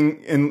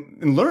living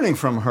and learning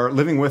from her,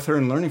 living with her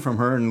and learning from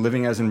her, and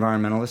living as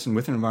environmentalists and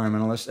with an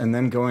environmentalist, and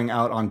then going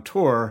out on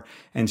tour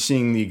and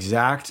seeing the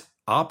exact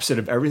opposite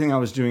of everything I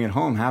was doing at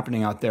home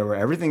happening out there, where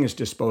everything is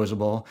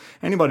disposable.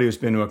 Anybody who's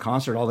been to a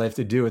concert, all they have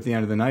to do at the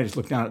end of the night is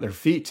look down at their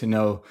feet to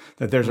know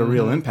that there's a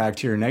real impact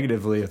here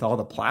negatively with all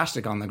the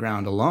plastic on the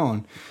ground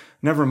alone.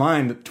 Never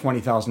mind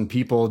 20,000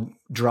 people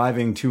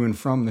driving to and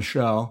from the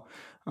show,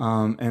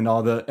 and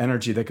all the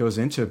energy that goes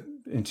into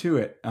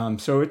it.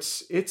 So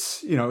it's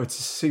a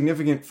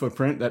significant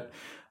footprint that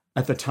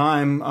at the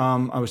time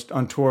I was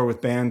on tour with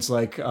bands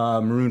like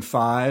Maroon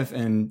 5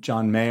 and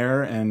John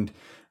Mayer and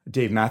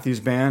Dave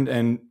Matthews Band,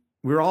 and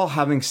we were all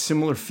having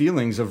similar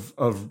feelings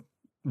of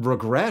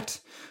regret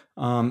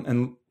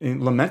and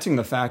lamenting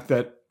the fact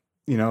that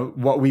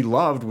what we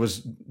loved was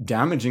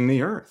damaging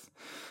the earth.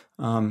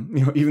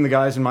 Even the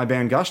guys in my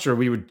band Guster,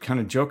 we would kind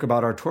of joke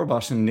about our tour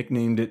bus and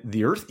nicknamed it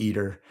the Earth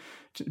Eater,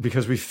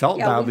 because we felt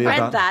badly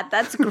about that.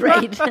 That's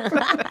great.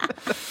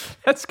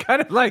 That's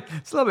kind of like,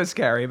 it's a little bit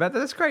scary, but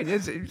that's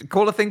great.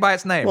 Call a thing by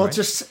its name. Well, right?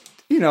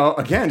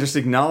 just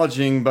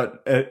acknowledging,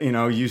 but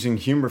using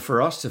humor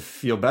for us to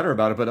feel better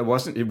about it. But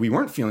we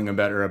weren't feeling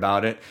better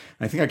about it.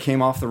 And I think I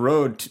came off the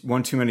road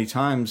one too many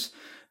times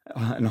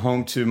and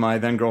home to my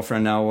then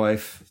girlfriend, now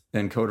wife,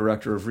 and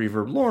co-director of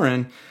Reverb,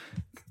 Lauren,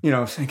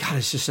 saying, God,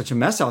 it's just such a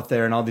mess out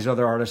there. And all these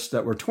other artists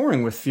that we're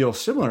touring with feel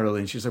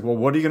similarly. And she's like, well,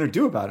 what are you going to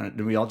do about it?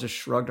 And we all just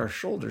shrugged our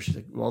shoulders. She's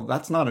like, well,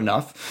 that's not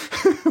enough.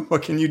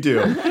 What can you do?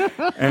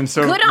 And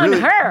so Good on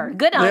her.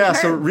 Good on her. Yeah,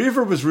 so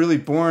Reverb was really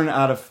born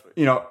out of,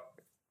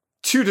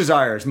 two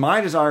desires. My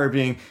desire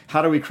being,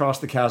 how do we cross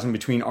the chasm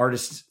between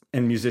artists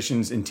and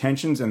musicians'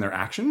 intentions and their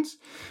actions?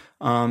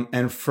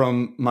 And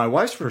from my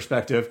wife's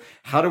perspective,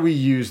 how do we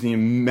use the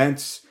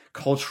immense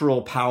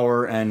cultural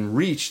power and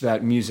reach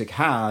that music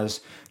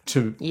has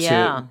to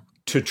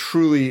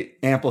truly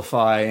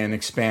amplify and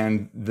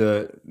expand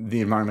the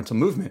environmental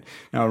movement?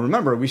 Now,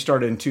 remember, we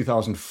started in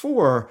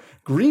 2004.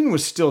 Green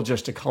was still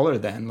just a color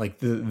then. Like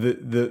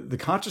the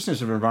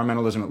consciousness of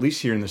environmentalism, at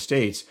least here in the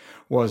States,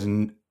 was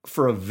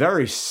for a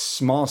very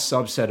small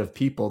subset of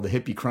people, the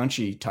hippie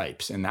crunchy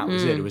types, and that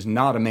was it. It was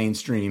not a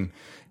mainstream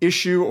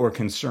issue or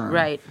concern.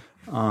 Right.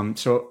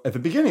 So at the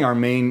beginning, our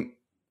main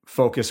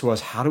focus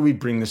was, how do we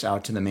bring this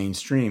out to the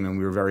mainstream? And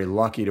we were very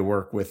lucky to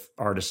work with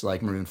artists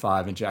like Maroon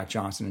 5 and Jack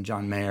Johnson and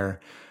John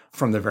Mayer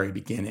from the very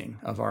beginning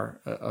of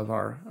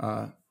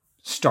our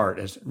start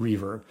as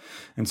Reverb.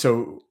 And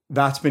so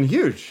that's been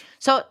huge.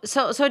 So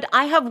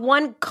I have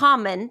one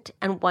comment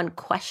and one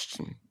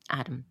question,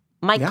 Adam.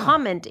 My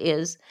comment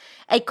is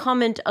a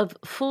comment of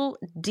full,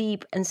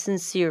 deep, and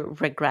sincere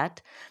regret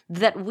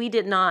that we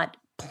did not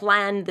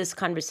plan this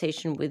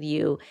conversation with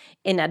you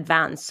in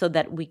advance so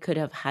that we could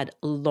have had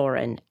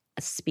Lauren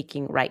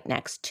speaking right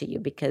next to you,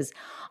 because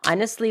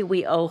honestly,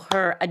 we owe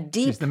her a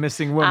deep... She's the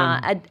missing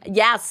woman.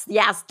 Yes,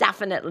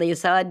 definitely.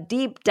 So a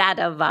deep debt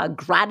of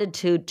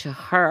gratitude to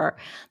her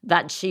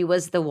that she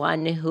was the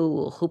one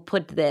who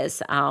put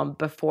this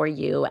before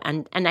you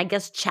and I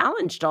guess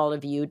challenged all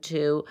of you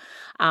to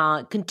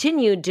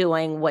continue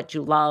doing what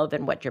you love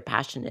and what your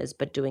passion is,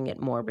 but doing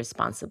it more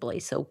responsibly.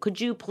 So could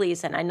you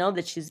please, and I know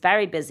that she's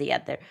very busy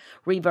at the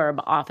Reverb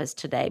office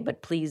today,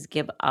 but please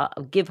give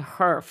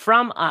her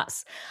from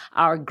us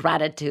our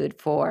gratitude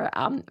for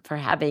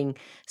having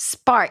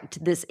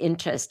sparked this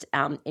interest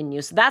in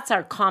you. So that's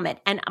our comment.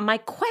 And my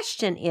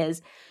question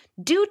is,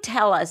 do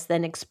tell us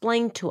then,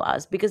 explain to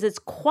us, because it's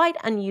quite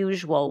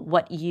unusual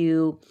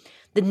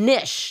the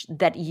niche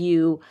that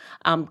you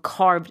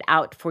carved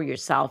out for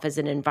yourself as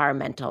an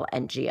environmental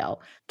NGO.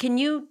 Can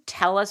you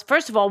tell us,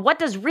 first of all, what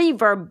does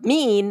Reverb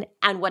mean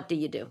and what do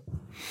you do?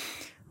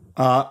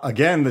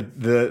 Again,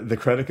 the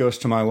credit goes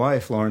to my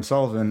wife, Lauren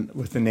Sullivan,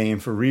 with the name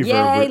for Reverb.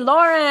 Yay,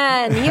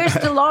 Lauren! Here's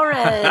to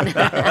Lauren.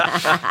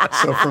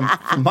 So from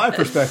my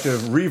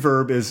perspective,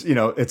 Reverb is,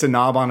 it's a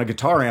knob on a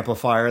guitar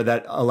amplifier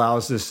that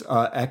allows this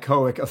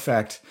echoic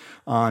effect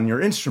on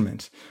your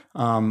instrument.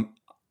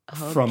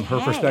 From her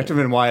perspective,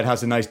 and why it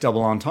has a nice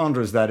double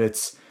entendre is that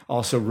it's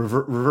also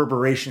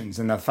reverberations,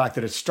 and the fact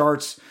that it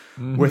starts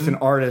with an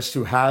artist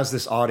who has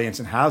this audience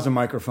and has a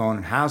microphone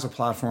and has a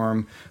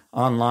platform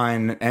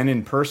online and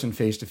in person,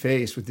 face to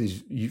face, with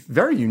these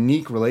very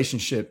unique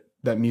relationship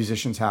that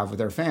musicians have with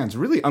their fans,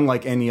 really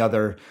unlike any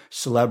other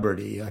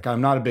celebrity. Like,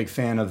 I'm not a big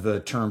fan of the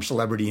term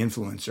celebrity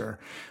influencer,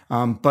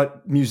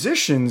 but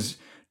musicians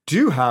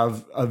do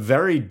have a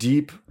very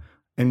deep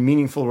and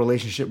meaningful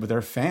relationship with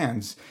their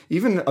fans.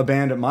 Even a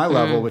band at my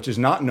level, which is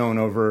not known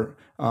over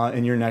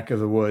in your neck of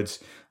the woods,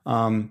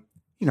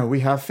 we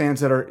have fans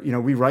that are,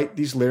 we write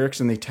these lyrics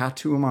and they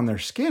tattoo them on their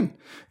skin.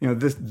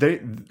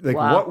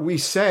 What we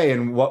say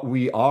and what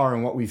we are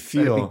and what we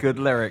feel. That'd be good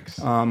lyrics.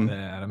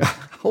 Adam.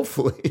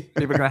 Hopefully.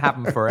 People are going to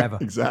have them forever.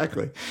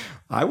 Exactly.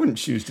 I wouldn't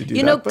choose to do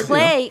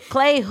that.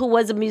 Clay, who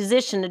was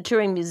a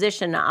touring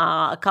musician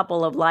a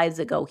couple of lives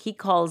ago, he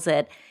calls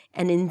it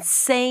an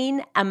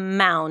insane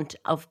amount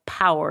of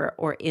power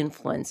or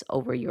influence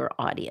over your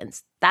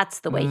audience. That's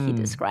the way he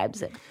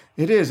describes it.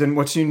 It is. And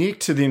what's unique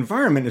to the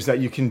environment is that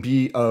you can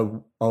be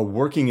a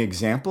working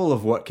example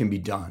of what can be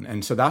done.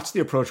 And so that's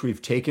the approach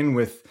we've taken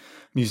with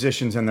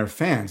musicians and their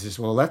fans is,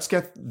 well, let's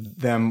get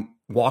them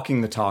walking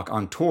the talk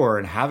on tour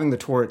and having the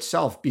tour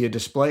itself be a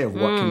display of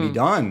what can be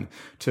done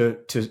to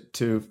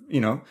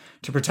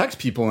protect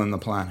people and the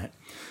planet.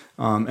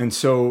 And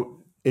so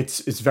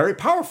it's very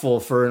powerful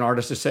for an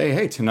artist to say,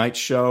 hey, tonight's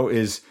show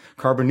is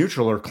carbon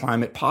neutral or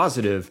climate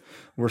positive.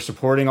 We're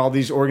supporting all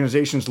these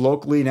organizations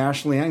locally,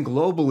 nationally, and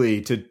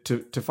globally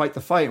to fight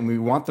the fight. And we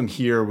want them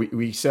here.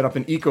 We set up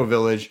an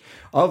eco-village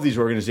of these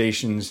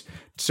organizations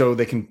so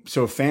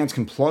fans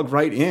can plug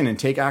right in and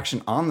take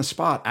action on the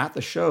spot at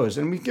the shows.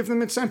 And we give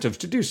them incentives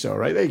to do so,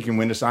 right? You can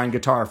win a signed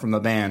guitar from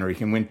the band, or you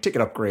can win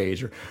ticket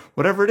upgrades, or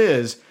whatever it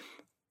is,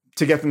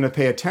 to get them to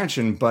pay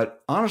attention.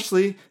 But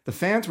honestly, the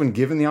fans, when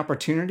given the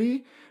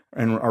opportunity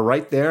and are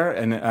right there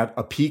and at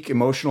a peak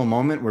emotional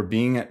moment where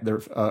being at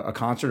a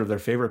concert of their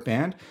favorite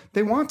band,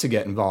 they want to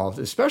get involved,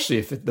 especially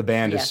if the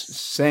band is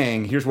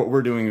saying, here's what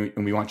we're doing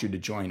and we want you to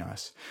join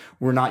us.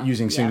 We're not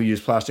using single-use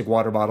plastic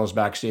water bottles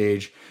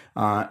backstage.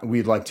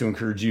 We'd like to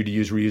encourage you to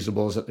use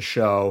reusables at the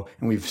show,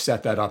 and we've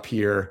set that up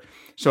here.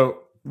 So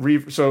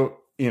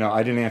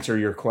I didn't answer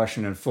your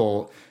question in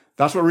full.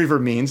 That's what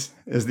Reverb means,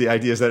 is the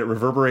idea is that it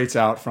reverberates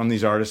out from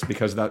these artists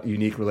because of that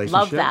unique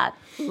relationship.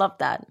 Love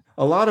that.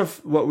 A lot of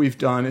what we've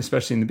done,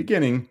 especially in the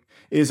beginning,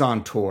 is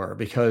on tour,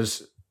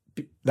 because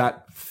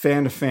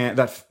fan to fan,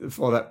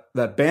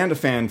 that band to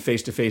fan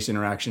face to face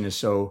interaction is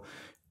so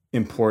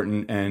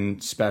important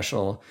and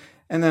special.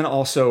 And then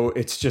also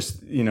it's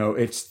just,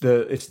 it's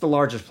the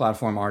largest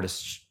platform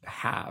artists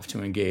have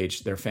to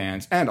engage their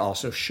fans and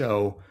also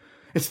show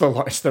it's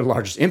the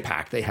largest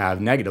impact they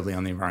have negatively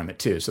on the environment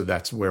too. So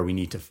that's where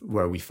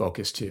we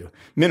focus to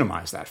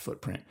minimize that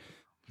footprint.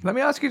 Let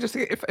me ask you just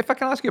if I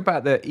can ask you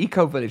about the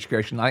eco-village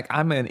creation. Like,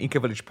 I'm an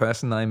eco-village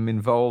person. I'm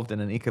involved in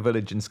an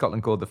eco-village in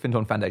Scotland called the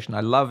Findhorn Foundation.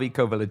 I love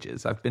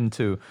eco-villages. I've been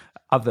to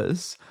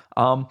others.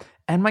 And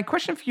my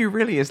question for you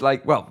really is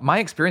my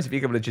experience of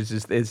eco-villages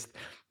is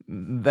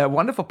they're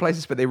wonderful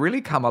places, but they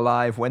really come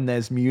alive when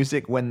there's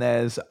music, when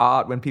there's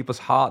art, when people's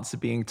hearts are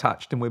being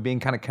touched and we're being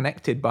kind of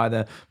connected by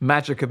the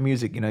magic of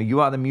music.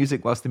 You are the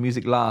music whilst the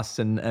music lasts,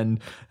 and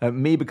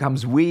me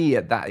becomes we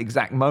at that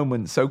exact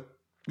moment. So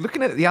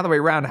looking at it the other way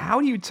around,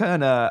 how do you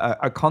turn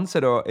a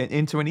concert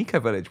into an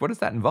eco-village? What does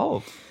that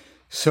involve?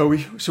 So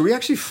we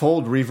actually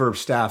fold Reverb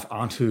staff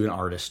onto an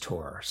artist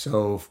tour.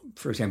 So,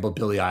 for example,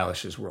 Billie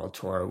Eilish's world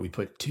tour, we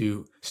put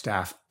 2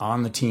 staff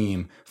on the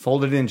team,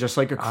 folded in just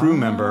like a crew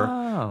member.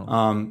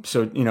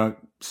 So,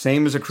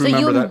 same as a crew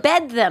member. So you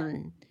embed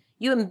them.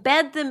 You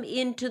embed them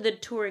into the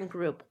touring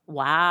group.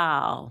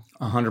 Wow.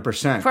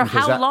 100%. For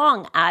how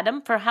long,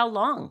 Adam? For how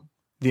long?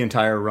 The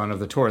entire run of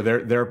the tour.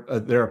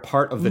 They're a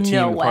part of the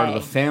team, part of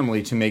the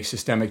family to make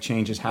systemic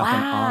changes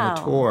happen on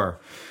the tour.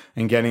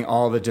 And getting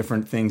all the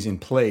different things in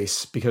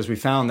place, because we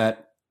found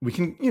that we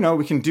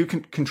can do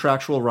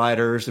contractual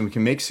riders and we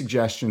can make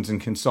suggestions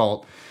and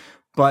consult,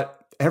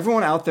 but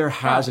everyone out there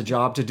has a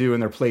job to do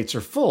and their plates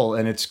are full.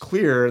 And it's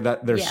clear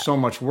that there's so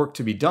much work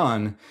to be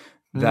done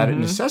that it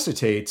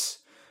necessitates,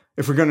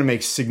 if we're going to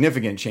make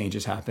significant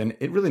changes happen,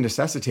 it really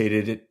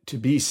necessitated it to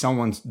be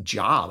someone's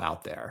job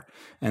out there.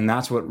 And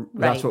that's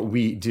what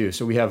we do.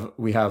 So we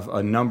have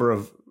a number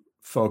of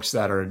folks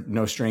that are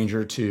no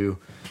stranger to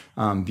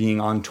being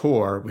on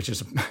tour, which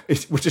is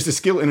a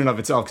skill in and of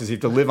itself, because you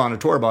have to live on a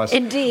tour bus.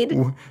 Indeed.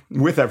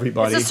 With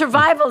everybody. It's a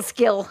survival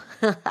skill.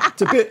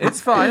 It's a bit. It's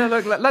fine.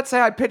 Look, let's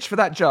say I pitch for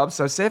that job.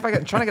 So say if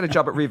I'm trying to get a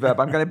job at Reverb,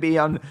 I'm going to be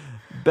on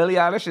Billie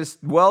Eilish's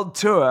world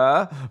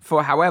tour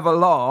for however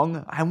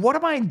long. And what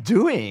am I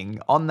doing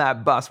on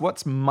that bus?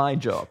 What's my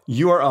job?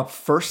 You are up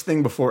first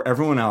thing before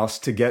everyone else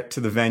to get to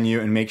the venue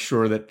and make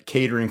sure that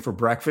catering for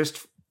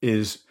breakfast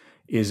is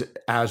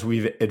as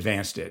we've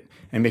advanced it,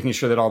 and making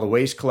sure that all the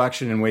waste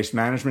collection and waste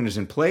management is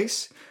in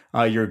place.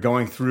 You're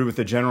going through with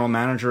the general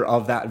manager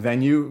of that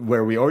venue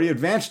where we already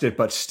advanced it,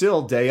 but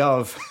still day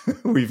of,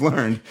 we've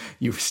learned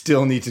you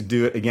still need to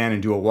do it again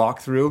and do a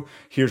walkthrough.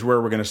 Here's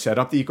where we're going to set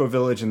up the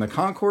eco-village and the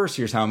concourse.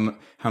 Here's how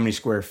many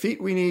square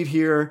feet we need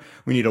here.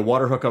 We need a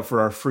water hookup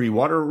for our free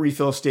water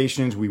refill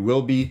stations. We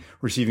will be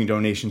receiving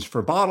donations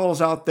for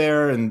bottles out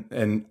there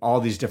and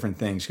all these different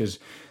things, because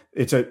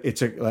it's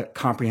a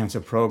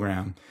comprehensive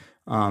program.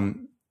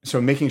 So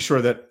making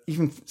sure that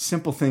even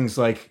simple things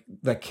like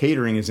that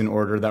catering is in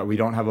order, that we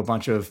don't have a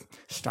bunch of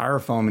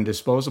styrofoam and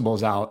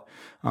disposables out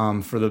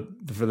for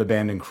the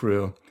band and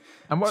crew.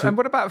 And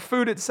what about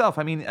food itself?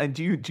 I mean,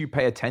 do you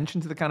pay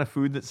attention to the kind of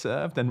food that's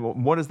served, and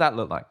what does that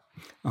look like?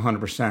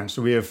 100%.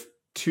 So we have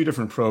 2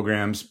 different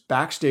programs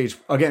backstage.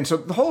 Again, so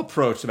the whole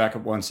approach, to back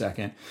up 1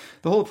 second,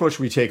 the whole approach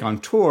we take on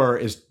tour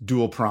is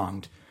dual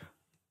pronged.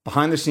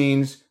 Behind the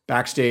scenes,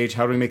 backstage,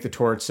 how do we make the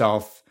tour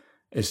itself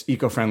as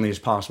eco-friendly as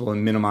possible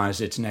and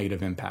minimize its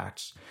negative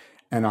impacts?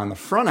 And on the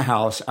front of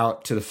house,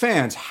 out to the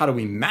fans, how do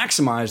we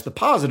maximize the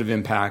positive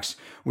impacts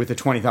with the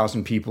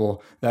 20,000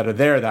 people that are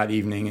there that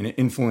evening and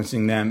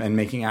influencing them and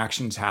making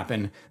actions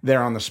happen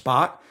there on the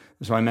spot?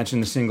 So I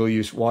mentioned the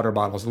single-use water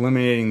bottles,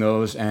 eliminating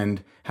those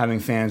and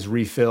having fans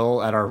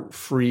refill at our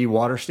free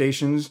water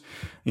stations.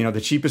 The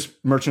cheapest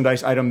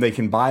merchandise item they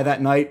can buy that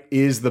night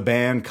is the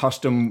band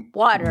custom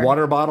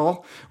water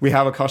bottle. We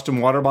have a custom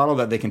water bottle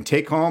that they can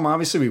take home.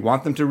 Obviously, we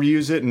want them to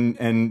reuse it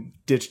and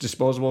ditch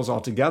disposables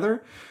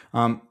altogether.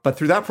 But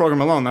through that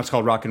program alone, that's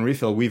called Rock and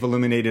Refill, we've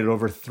eliminated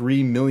over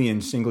 3 million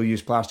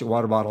single-use plastic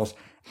water bottles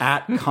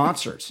at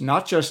concerts.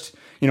 Not just,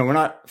 we're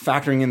not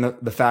factoring in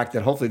the fact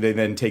that hopefully they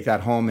then take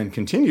that home and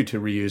continue to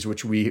reuse,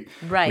 which we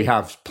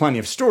have plenty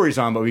of stories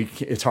on, but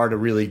it's hard to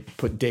really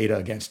put data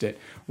against it.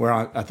 Where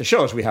at the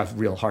shows, we have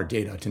real hard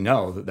data to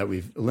know that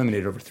we've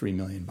eliminated over 3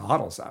 million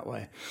bottles that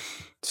way.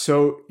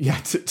 So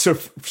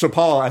so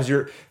Paul,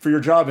 for your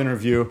job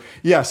interview,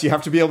 yes, you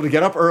have to be able to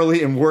get up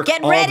early and work all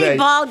day. Get ready,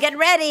 Paul. Get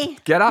ready.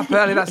 Get up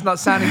early. That's not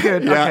sounding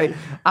good. Yeah. Okay.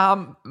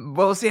 Well,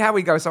 we'll see how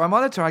we go. So I'm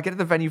on the tour. I get to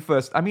the venue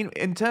first. I mean,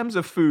 in terms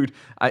of food,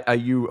 are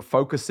you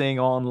focusing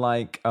on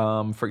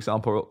for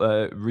example,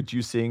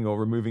 reducing or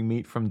removing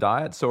meat from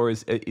diets, or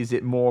is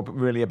it more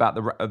really about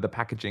the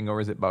packaging,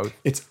 or is it both?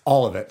 It's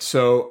all of it.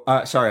 So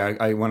sorry,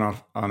 I went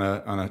off on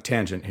a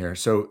tangent here.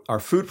 So our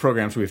food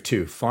programs, we have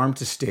 2: farm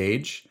to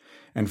stage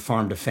and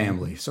farm to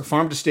family. So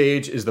farm to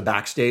stage is the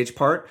backstage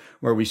part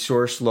where we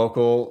source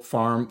local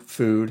farm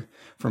food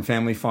from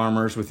family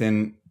farmers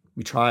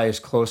we try as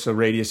close a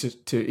radius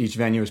to each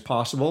venue as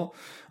possible.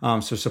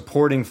 So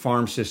supporting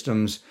farm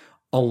systems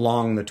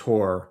along the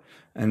tour.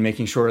 and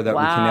making sure that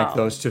we connect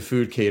those to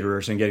food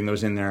caterers and getting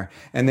those in there.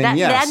 And then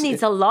that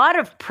needs a lot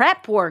of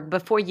prep work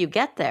before you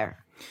get there.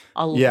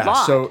 A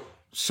lot.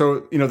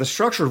 So the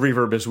structure of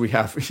Reverb is we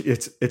have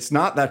it's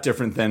not that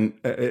different than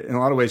in a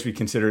lot of ways we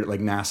consider it like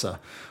NASA,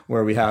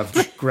 where we have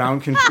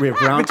ground We're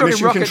talking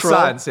mission rocket control.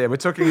 science here. We're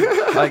talking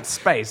like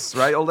space,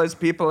 right? All those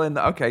people in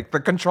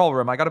the control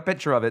room. I got a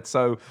picture of it,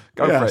 so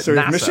go for it. So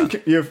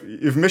NASA. you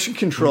have mission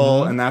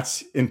control, and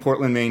that's in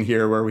Portland, Maine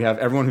here, where we have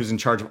everyone who's in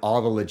charge of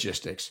all the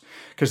logistics,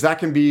 because that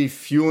can be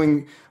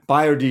fueling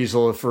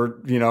biodiesel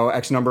for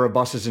X number of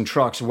buses and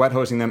trucks, wet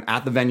hosing them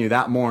at the venue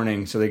that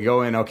morning. So they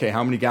go in, okay,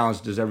 how many gallons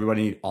does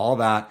everybody need? All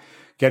that,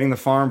 getting the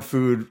farm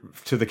food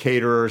to the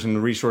caterers and the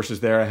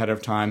resources there ahead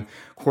of time,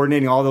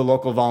 coordinating all the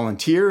local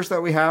volunteers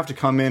that we have to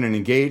come in and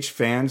engage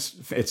fans.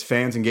 It's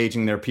fans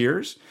engaging their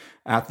peers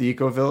at the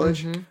Eco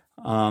Village,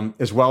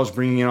 as well as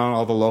bringing in on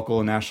all the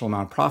local and national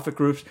nonprofit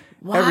groups.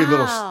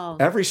 Wow.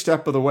 Every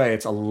step of the way.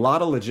 It's a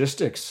lot of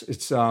logistics.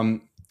 It's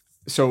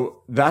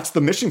so that's the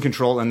mission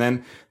control, and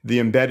then the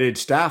embedded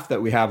staff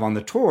that we have on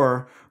the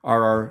tour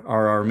are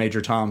our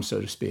major toms, so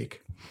to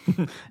speak.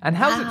 And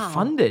how's it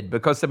funded?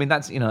 Because I mean,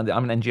 that's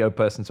I'm an NGO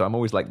person, so I'm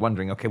always like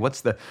wondering, okay,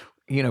 what's the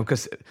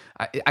because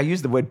I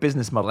use the word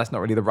business model. That's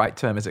not really the right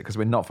term, is it? Because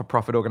we're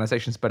not-for-profit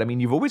organizations. But I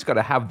mean, you've always got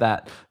to have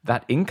that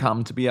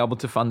income to be able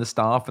to fund the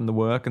staff and the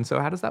work. And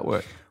so, how does that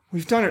work?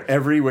 We've done it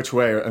every which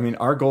way. I mean,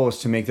 our goal is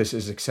to make this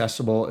as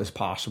accessible as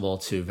possible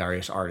to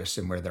various artists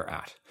and where they're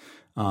at.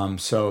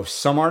 So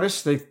some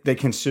artists, they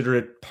consider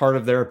it part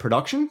of their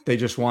production. They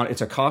just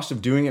it's a cost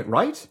of doing it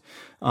right.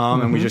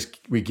 And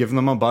we give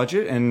them a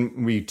budget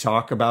and we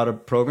talk about a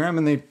program,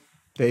 and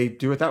they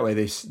do it that way.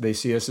 They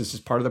see us as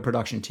part of the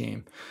production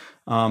team.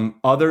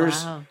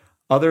 Others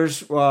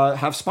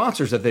have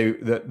sponsors that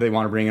they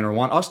want to bring in or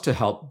want us to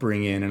help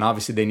bring in. And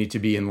obviously they need to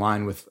be in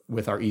line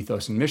with our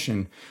ethos and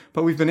mission.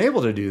 But we've been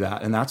able to do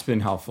that, and that's been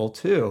helpful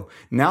too.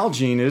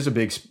 Nalgene is a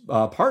big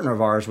partner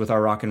of ours with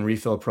our Rock and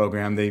Refill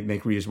program. They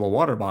make reusable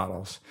water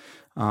bottles.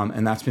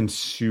 And that's been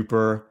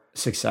super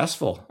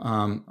successful.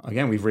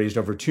 Again, we've raised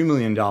over $2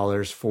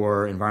 million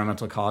for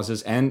environmental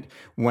causes and,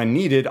 when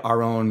needed,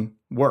 our own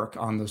work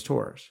on those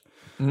tours.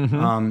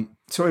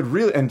 So it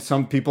really, and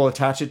some people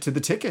attach it to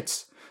the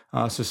tickets.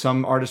 So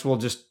some artists will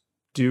just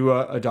do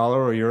 $1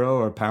 or €1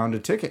 or £1 a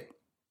ticket.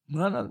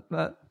 No,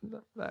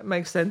 that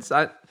makes sense.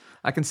 I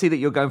can see that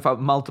you're going for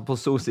multiple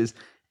sources.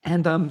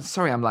 And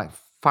sorry, I'm like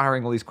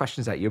firing all these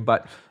questions at you,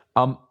 but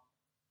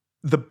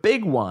the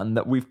big one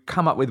that we've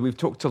come up with, we've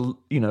talked to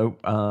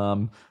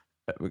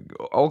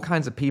all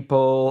kinds of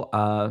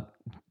people.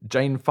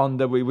 Jane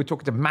Fonda, we were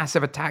talking to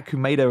Massive Attack, who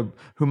made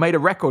a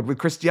record with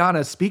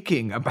Christiana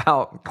speaking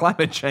about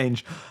climate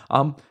change.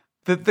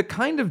 The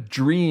kind of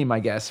dream,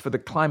 I guess, for the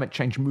climate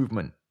change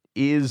movement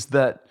is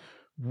that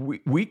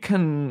we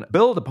can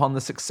build upon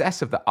the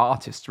success of the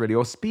artists, really,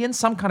 or be in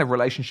some kind of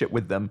relationship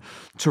with them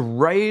to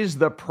raise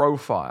the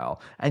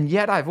profile. And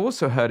yet I've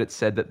also heard it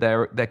said that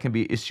there can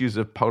be issues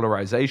of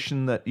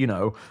polarization, that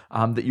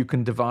that you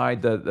can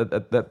divide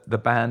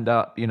the band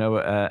up,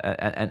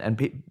 and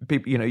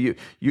people,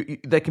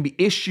 there can be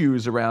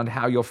issues around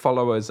how your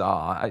followers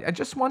are. I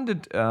just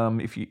wondered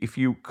if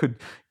you could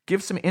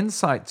give some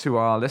insight to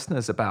our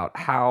listeners about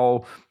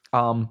how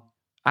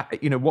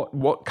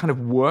what kind of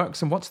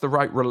works and what's the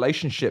right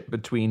relationship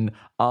between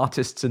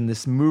artists and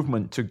this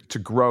movement to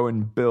grow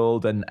and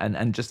build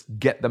and just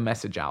get the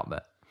message out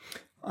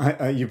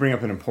there. You bring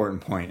up an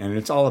important point, and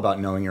it's all about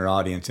knowing your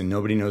audience, and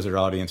nobody knows their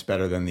audience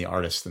better than the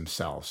artists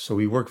themselves. So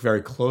we work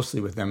very closely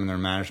with them and their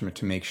management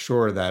to make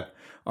sure that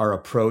our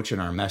approach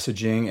and our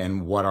messaging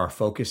and what our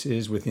focus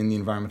is within the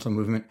environmental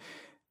movement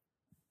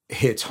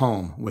hits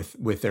home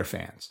with their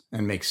fans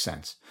and makes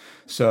sense.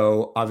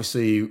 So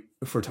obviously,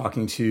 if we're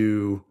talking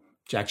to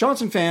Jack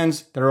Johnson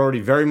fans that are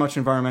already very much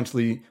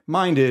environmentally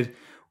minded,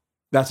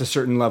 that's a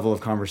certain level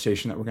of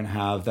conversation that we're going to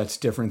have that's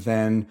different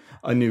than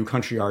a new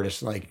country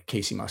artist like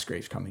Casey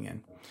Musgraves coming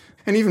in.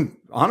 And even,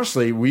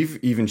 honestly, we've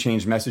even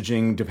changed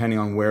messaging depending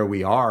on where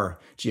we are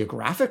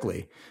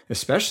geographically,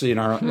 especially in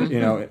our,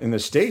 in the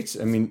States.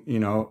 I mean,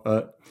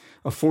 a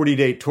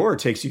 40-day tour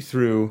takes you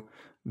through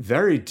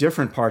very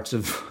different parts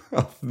of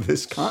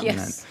this continent.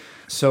 Yes.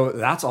 So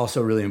that's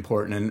also really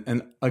important.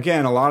 And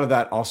again, a lot of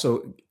that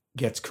also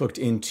gets cooked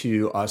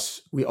into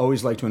us. We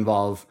always like to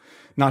involve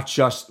not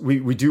just,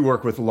 we do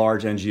work with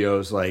large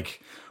NGOs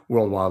like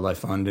World Wildlife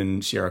Fund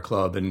and Sierra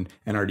Club and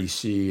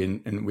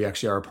NRDC, and we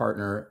actually are a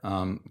partner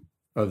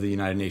of the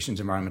United Nations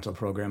Environmental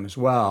Program as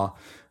well.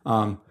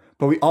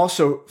 But we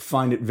also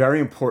find it very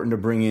important to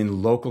bring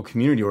in local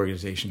community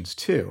organizations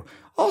too.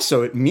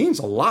 Also, it means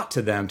a lot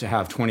to them to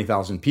have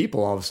 20,000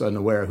 people all of a sudden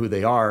aware of who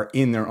they are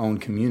in their own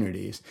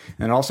communities.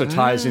 And it also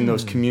ties in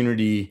those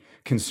community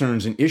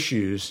concerns and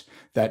issues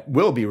that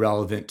will be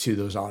relevant to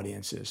those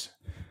audiences.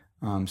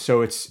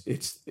 So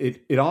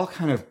it all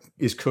kind of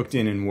is cooked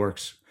in and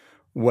works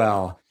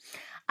well.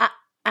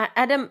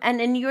 Adam,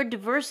 and in your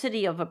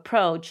diversity of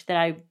approach that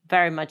I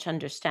very much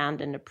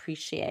understand and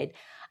appreciate,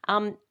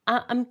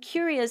 I'm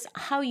curious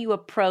how you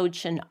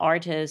approach an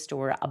artist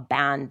or a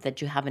band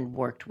that you haven't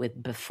worked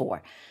with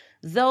before.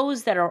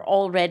 those that are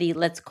already,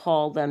 let's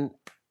call them,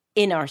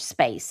 in our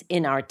space,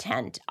 in our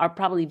tent, are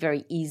probably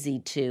very easy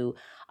to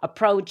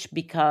approach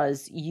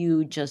because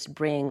you just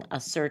bring a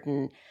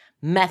certain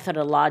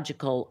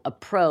methodological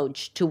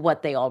approach to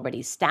what they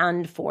already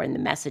stand for and the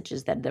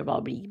messages that they've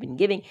already been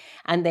giving.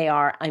 And they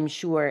are, I'm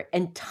sure,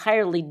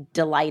 entirely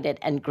delighted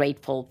and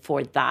grateful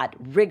for that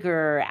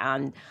rigor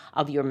and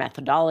of your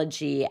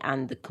methodology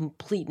and the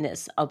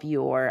completeness of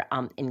your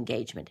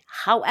engagement.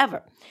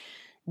 However,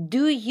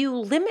 do you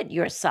limit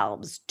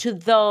yourselves to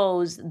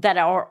those that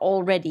are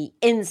already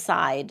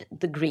inside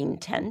the green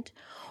tent?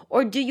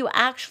 Or do you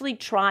actually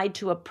try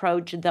to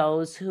approach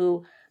those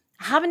who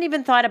haven't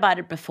even thought about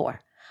it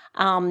before?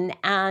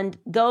 And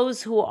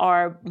those who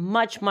are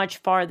much, much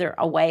farther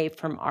away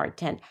from our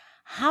tent,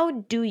 how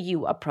do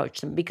you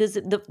approach them? Because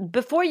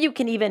before you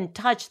can even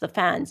touch the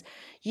fans,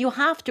 you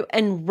have to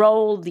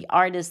enroll the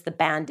artist, the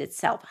band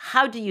itself.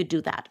 How do you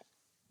do that?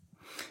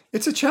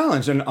 It's a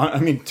challenge. And I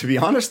mean, to be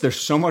honest, there's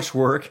so much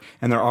work,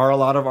 and there are a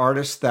lot of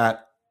artists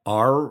that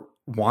are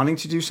wanting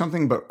to do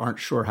something but aren't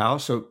sure how.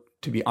 So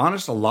to be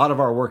honest, a lot of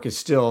our work is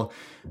still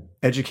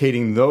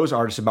educating those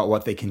artists about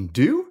what they can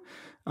do.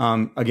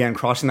 Again,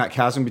 crossing that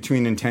chasm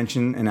between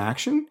intention and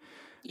action.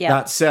 Yeah.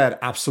 That said,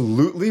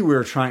 absolutely,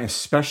 we're trying,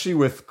 especially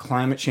with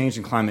climate change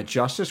and climate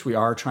justice, we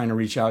are trying to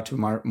reach out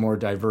to more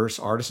diverse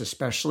artists,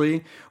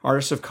 especially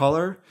artists of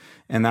color.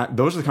 And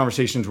those are the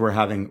conversations we're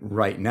having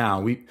right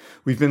now.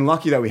 We've been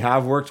lucky that we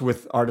have worked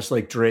with artists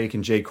like Drake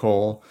and J.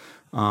 Cole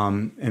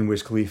and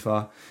Wiz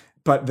Khalifa.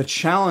 But the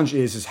challenge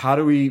is how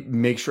do we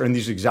make sure, and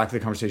these are exactly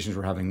the conversations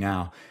we're having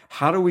now,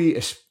 how do we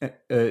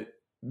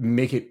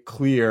make it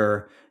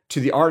clear to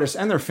the artists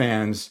and their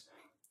fans,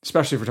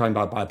 especially if we're talking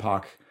about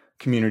BIPOC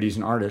communities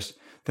and artists,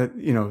 that,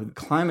 you know,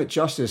 climate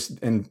justice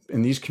and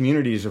these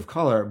communities of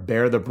color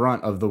bear the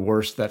brunt of the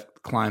worst that the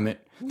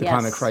climate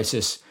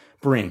crisis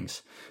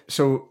brings.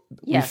 So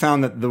we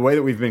found that the way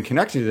that we've been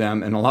connecting to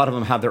them, and a lot of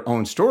them have their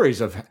own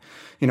stories of,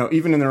 you know,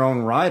 even in their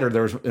own rider,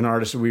 there was an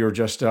artist that we were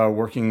just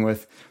working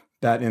with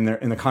that in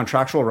the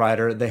contractual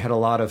rider, they had a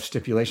lot of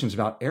stipulations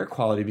about air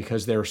quality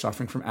because they were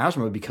suffering from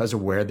asthma because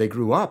of where they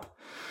grew up.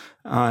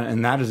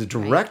 And that is a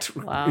direct,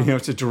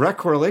 it's a direct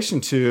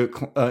correlation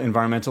to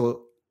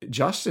environmental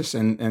justice,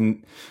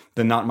 and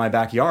the not my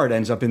backyard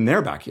ends up in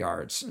their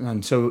backyards.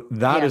 And so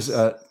that is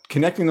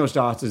connecting those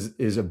dots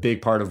is a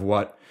big part of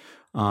what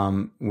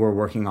we're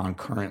working on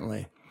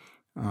currently,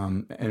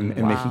 and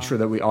making sure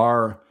that we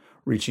are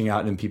reaching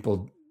out and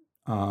people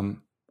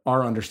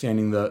are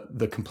understanding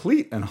the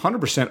complete and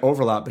 100%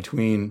 overlap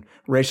between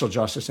racial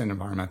justice and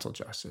environmental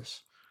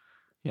justice.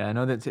 Yeah, I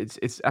know that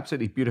it's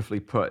absolutely beautifully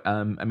put.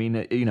 I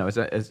mean, you know,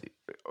 as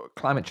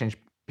climate change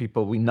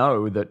people, we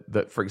know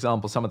that, for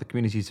example, some of the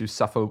communities who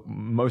suffer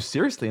most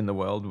seriously in the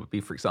world would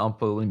be, for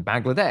example, in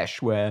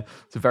Bangladesh, where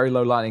it's a very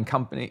low-lying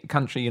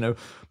country, you know.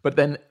 But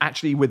then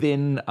actually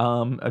within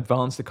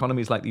advanced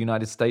economies like the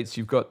United States,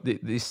 you've got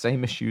these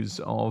same issues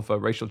of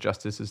racial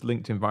justice as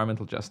linked to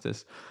environmental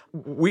justice.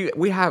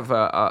 We have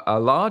a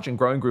large and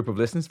growing group of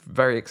listeners,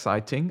 very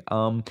exciting.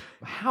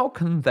 How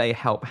can they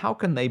help? How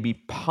can they be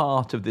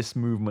part of this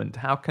movement?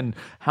 How can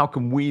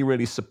we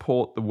really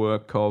support the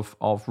work of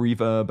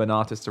Reverb and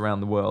artists around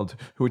the world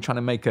who are trying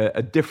to make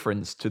a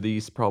difference to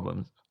these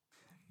problems?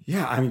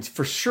 Yeah, I mean,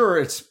 for sure,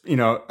 it's, you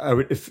know,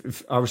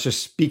 if I was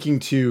just speaking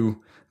to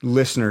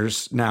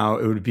listeners now,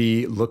 it would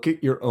be look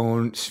at your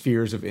own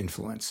spheres of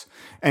influence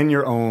and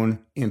your own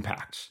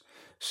impacts.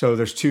 So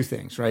there's two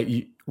things,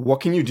 right?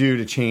 What can you do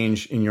to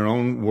change in your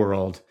own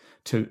world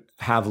to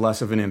have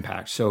less of an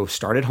impact? So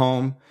start at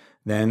home,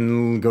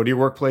 then go to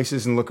your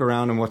workplaces and look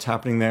around and what's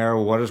happening there.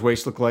 What does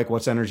waste look like?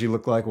 What's energy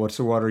look like? What's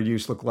the water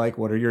use look like?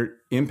 What are your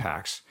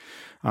impacts?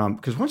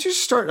 Because once you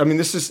start, I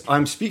mean,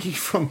 I'm speaking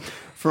from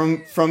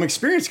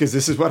experience, because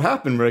this is what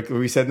happened. Like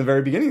we said in the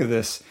very beginning of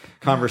this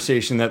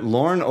conversation, that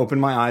Lauren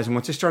opened my eyes, and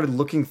once I started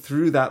looking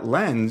through that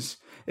lens,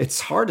 it's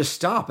hard to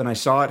stop. And I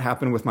saw it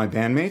happen with my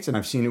bandmates, and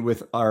I've seen it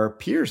with our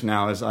peers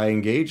now as I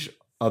engage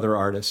other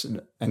artists,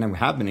 and I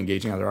have been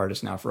engaging other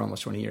artists now for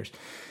almost 20 years.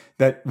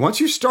 That once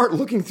you start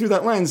looking through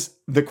that lens,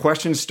 the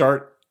questions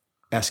start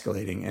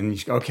escalating, and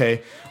you go,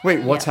 okay,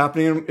 wait, what's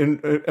happening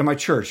in my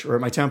church or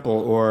at my temple,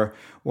 or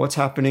what's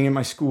happening in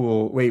my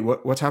school? Wait,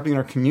 what's happening in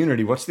our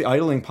community? What's the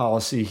idling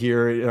policy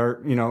here,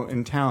 or, you know,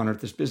 in town or at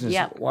this business?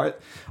 Why,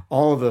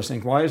 all of those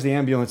things? Why is the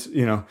ambulance,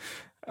 you know,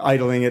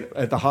 idling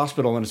at the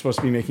hospital when it's supposed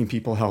to be making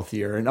people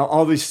healthier, and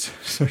all these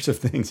sorts of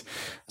things?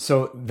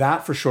 So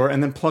that for sure.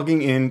 And then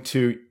plugging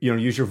into, you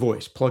know, use your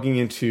voice, plugging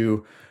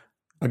into,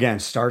 again,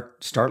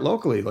 start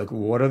locally. Like,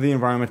 what are the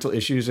environmental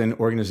issues and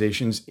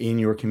organizations in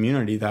your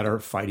community that are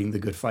fighting the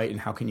good fight,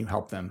 and how can you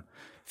help them?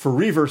 For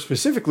Reverb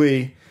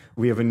specifically,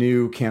 we have a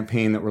new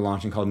campaign that we're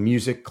launching called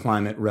Music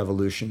Climate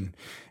Revolution.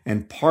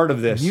 And part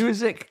of this...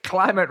 Music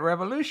Climate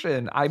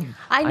Revolution. I'm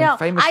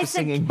famous for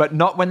singing, but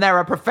not when there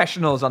are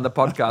professionals on the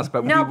podcast.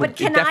 But it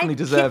definitely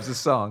deserves a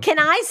song. Can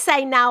I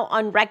say now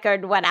on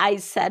record what I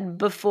said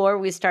before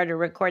we started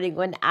recording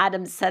when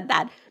Adam said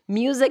that?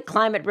 Music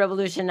Climate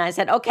Revolution. I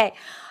said, okay,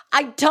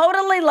 I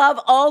totally love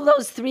all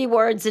those 3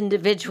 words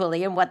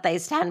individually and what they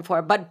stand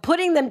for, but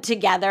putting them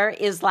together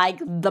is like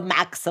the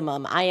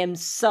maximum. I am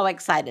so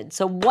excited.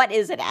 So what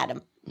is it,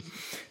 Adam?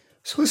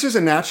 So this is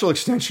a natural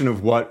extension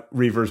of what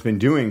Rever's been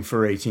doing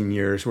for 18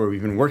 years, where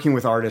we've been working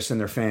with artists and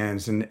their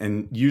fans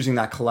and using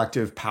that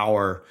collective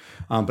power.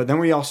 But then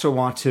we also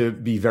want to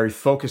be very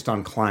focused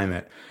on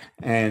climate.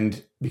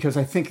 And because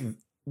I think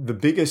the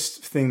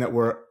biggest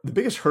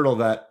hurdle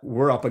that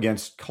we're up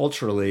against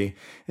culturally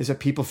is that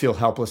people feel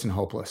helpless and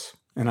hopeless.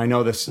 And I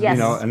know this, yes.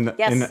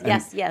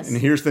 Yes. And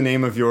here's the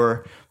name of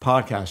your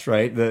podcast,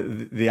 right?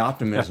 The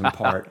optimism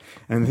part.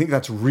 And I think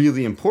that's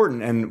really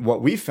important. And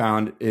what we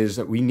found is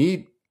that we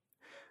need,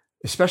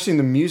 especially in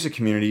the music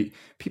community,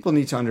 people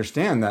need to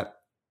understand that,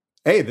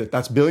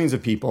 that's billions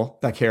of people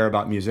that care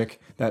about music,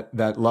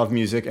 that love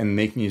music and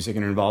make music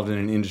and are involved in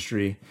an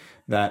industry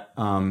that,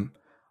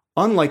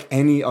 unlike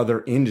any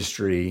other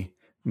industry,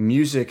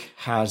 music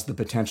has the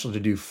potential to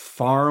do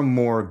far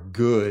more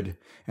good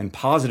and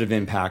positive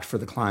impact for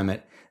the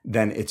climate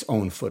than its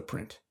own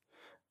footprint.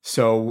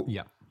 So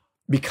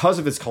because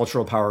of its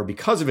cultural power,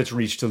 because of its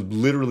reach to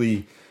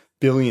literally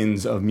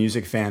billions of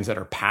music fans that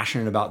are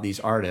passionate about these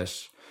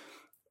artists,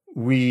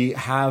 we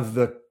have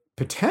the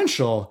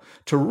potential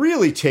to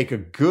really take a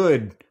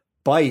good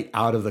bite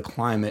out of the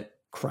climate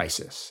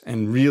crisis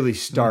and really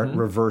start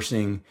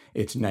reversing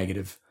its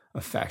negative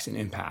effects and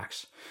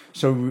impacts.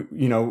 So,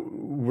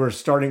 we're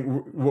starting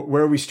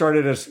where we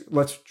started as,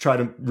 let's try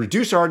to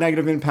reduce our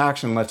negative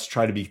impacts and let's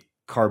try to be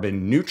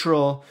carbon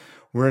neutral.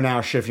 We're now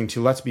shifting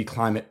to let's be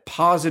climate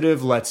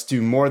positive. Let's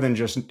do more than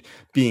just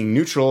being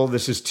neutral.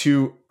 This is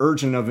too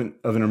urgent of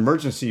an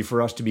emergency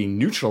for us to be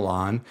neutral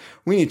on.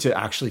 We need to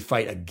actually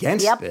fight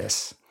against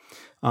this.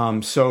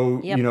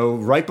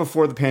 Right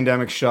before the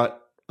pandemic shut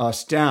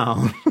us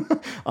down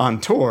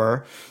on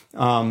tour,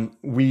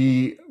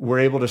 we were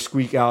able to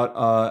squeak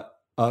out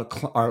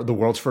the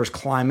world's first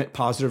climate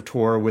positive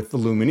tour with the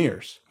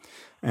Lumineers.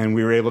 And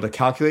we were able to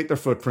calculate their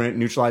footprint,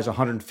 neutralize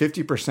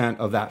 150%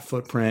 of that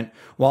footprint,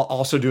 while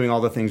also doing all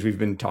the things we've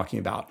been talking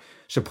about,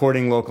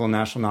 supporting local and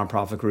national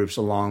nonprofit groups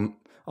along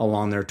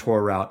their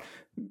tour route,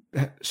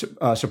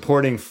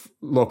 supporting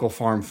local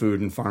farm food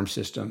and farm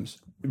systems,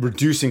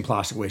 reducing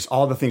plastic waste,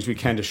 all the things we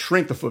can to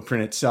shrink the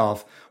footprint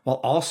itself, while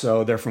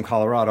also, they're from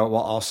Colorado,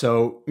 while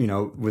also,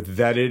 with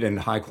vetted and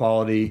high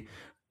quality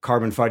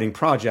carbon fighting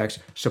projects,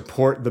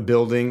 support the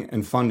building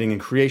and funding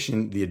and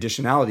creation, the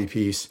additionality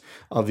piece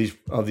of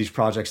these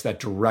projects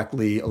that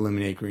directly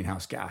eliminate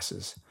greenhouse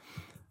gases,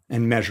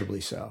 and measurably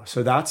so.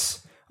 So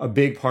that's a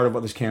big part of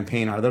what this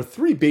campaign are. There are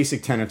 3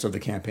 basic tenets of the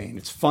campaign.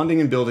 It's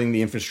funding and building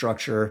the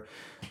infrastructure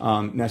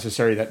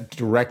necessary that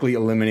directly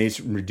eliminates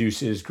and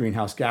reduces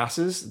greenhouse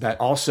gases, that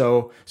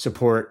also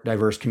support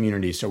diverse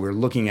communities. So we're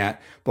looking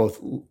at both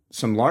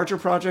some larger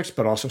projects,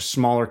 but also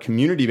smaller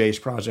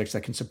community-based projects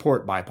that can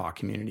support BIPOC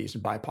communities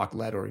and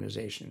BIPOC-led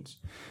organizations.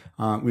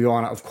 We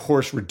want to, of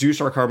course, reduce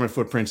our carbon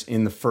footprints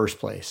in the first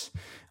place,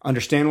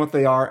 understand what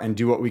they are, and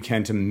do what we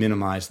can to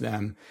minimize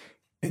them,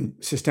 and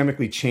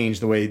systemically change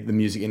the way the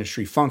music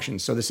industry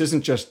functions. So this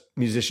isn't just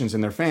musicians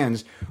and their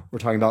fans. We're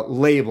talking about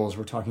labels.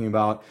 We're talking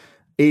about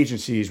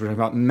agencies. We're talking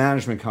about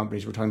management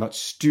companies. We're talking about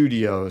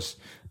studios,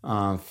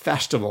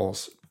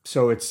 festivals.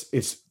 So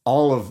it's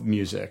all of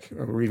music.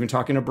 We're even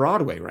talking to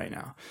Broadway right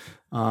now.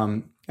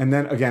 And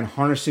then again,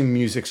 harnessing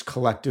music's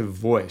collective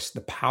voice,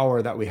 the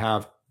power that we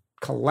have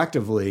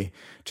collectively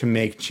to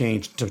make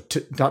change,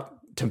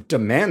 to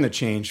demand the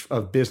change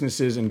of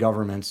businesses and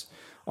governments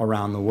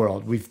around the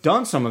world. We've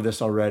done some of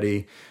this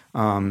already,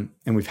 and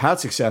we've had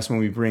success when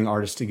we bring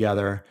artists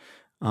together.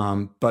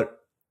 But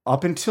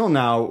up until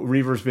now,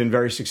 Rever's been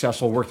very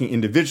successful working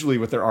individually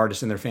with their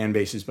artists and their fan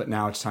bases, but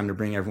now it's time to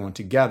bring everyone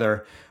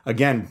together.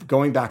 Again,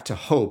 going back to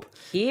hope.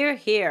 Here.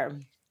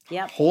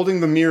 Yep. Holding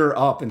the mirror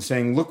up and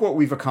saying, look what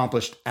we've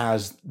accomplished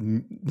as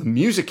the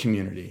music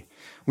community.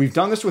 We've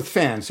done this with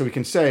fans, so we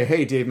can say,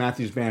 hey, Dave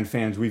Matthews Band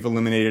fans, we've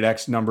eliminated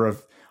X number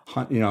of,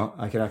 I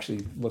could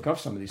actually look up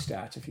some of these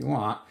stats if you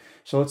want.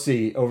 So let's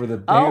see, over the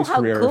band's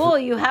career. Oh, how cool.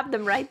 You have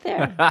them right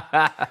there.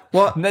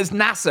 Well, and there's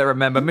NASA,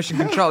 remember, Mission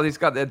Control. He's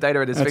got the data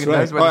at his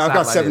fingertips. Right. I've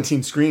got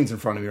 17 screens in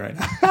front of me right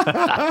now.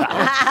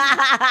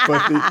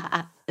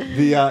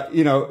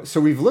 But so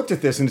we've looked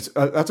at this, and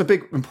that's a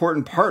big,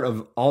 important part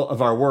of all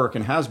of our work,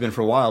 and has been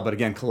for a while. But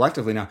again,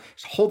 collectively now,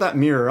 just hold that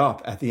mirror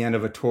up at the end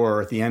of a tour,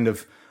 or at the end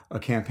of a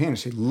campaign, and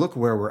say, look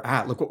where we're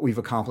at. Look what we've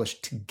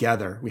accomplished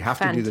together. We have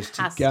to do this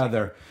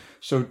together.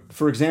 So,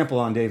 for example,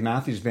 on Dave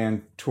Matthews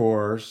Band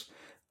tours,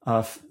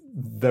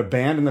 the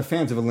band and the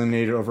fans have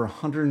eliminated over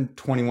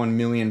 121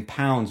 million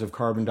pounds of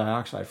carbon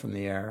dioxide from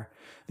the air.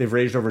 They've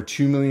raised over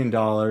 $2 million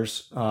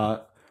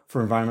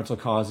for environmental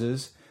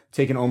causes,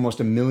 taken almost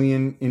 1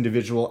 million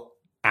individual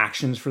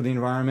actions for the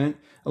environment,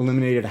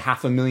 eliminated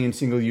 500,000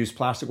 single-use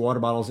plastic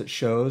water bottles at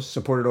shows,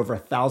 supported over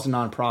 1,000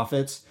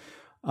 nonprofits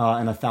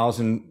and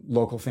 1,000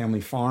 local family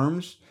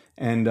farms,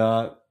 and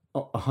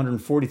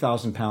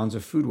 140,000 pounds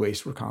of food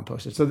waste were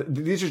composted. So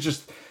these are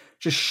just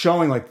just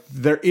showing like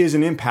there is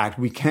an impact.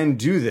 We can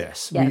do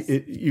this. Yes.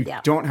 You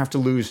don't have to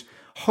lose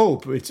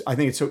hope. I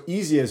think it's so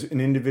easy as an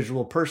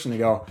individual person to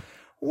go,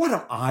 what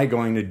am I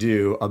going to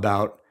do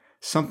about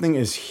something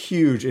as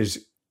huge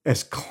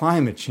as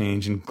climate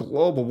change and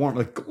global warming?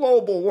 Like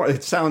global warming,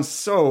 it sounds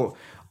so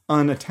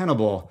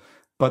unattainable.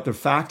 But the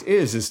fact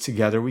is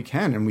together we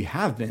can, and we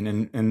have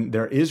been, and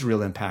there is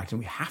real impact, and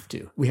we have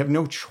to. We have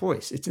no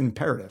choice. It's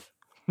imperative.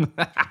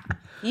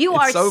 You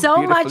are so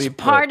much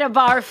part of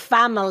our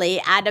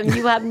family, Adam.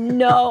 You have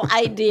no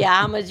idea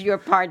how much you're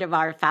part of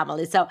our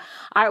family. So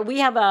we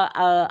have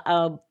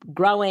a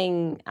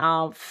growing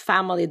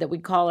family that we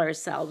call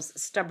ourselves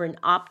Stubborn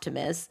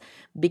Optimists,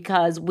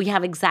 because we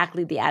have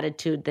exactly the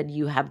attitude that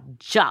you have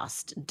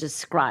just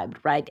described,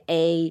 right?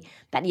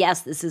 That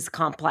yes, this is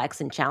complex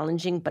and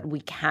challenging, but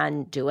we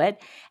can do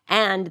it.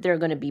 And there are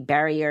going to be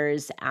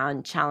barriers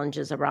and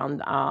challenges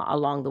around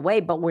along the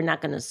way, but we're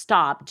not going to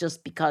stop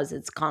just because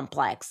it's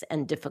complex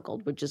and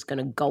difficult. We're just going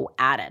to go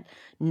at it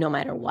no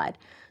matter what.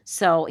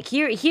 So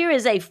here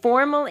is a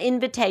formal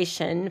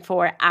invitation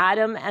for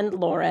Adam and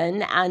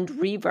Lauren and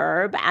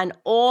Reverb and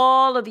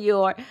all of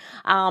your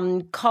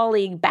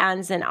colleague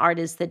bands and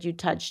artists that you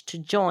touch to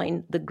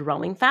join the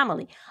growing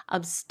family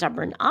of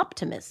Stubborn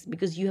Optimists,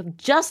 because you have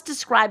just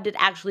described it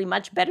actually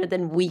much better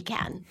than we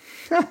can.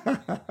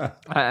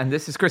 And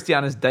this is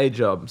Christiana's day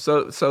job.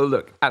 So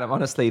look, Adam,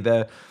 honestly,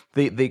 the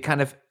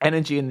kind of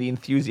energy and the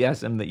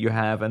enthusiasm that you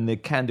have and the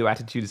can-do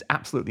attitude is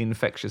absolutely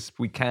infectious.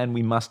 We can,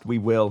 we must, we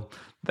will.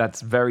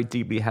 That's very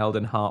deeply held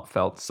and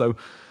heartfelt. So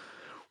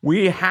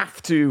we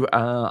have to,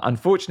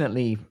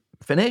 unfortunately,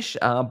 finish,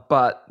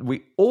 but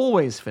we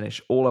always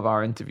finish all of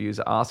our interviews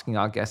asking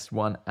our guests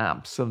one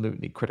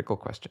absolutely critical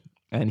question.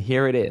 And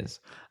here it is.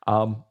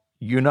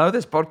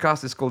 This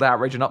podcast is called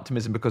Outrage and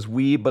Optimism because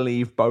we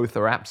believe both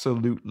are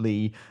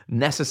absolutely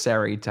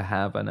necessary to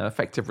have an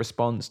effective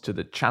response to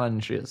the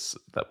challenges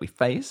that we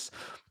face.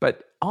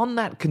 But on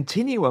that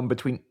continuum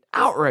between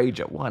outrage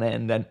at one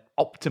end and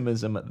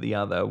optimism at the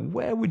other,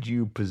 where would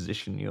you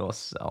position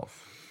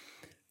yourself?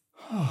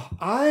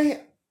 Wow,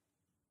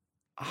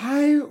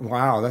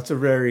 that's a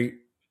very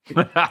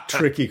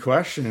tricky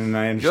question, and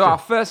I understand. You're our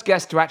first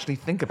guest to actually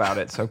think about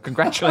it, so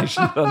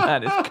congratulations on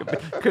that.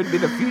 It could be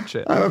the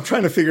future. I'm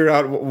trying to figure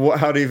out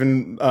how to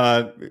even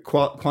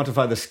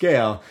quantify the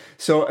scale.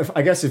 So,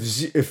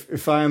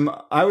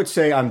 I would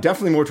say I'm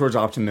definitely more towards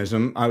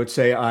optimism. I would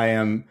say I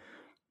am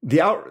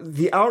the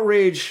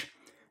outrage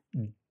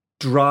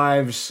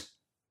drives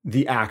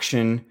the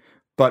action,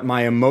 but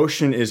my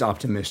emotion is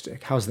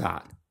optimistic. How's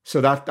that?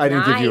 So that I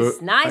didn't give you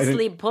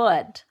nicely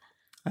put.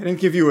 I didn't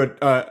give you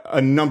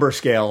a number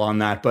scale on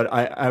that, but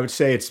I would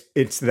say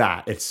it's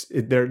that.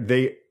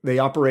 They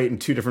operate in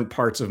two different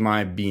parts of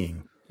my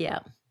being. Yeah.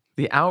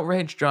 The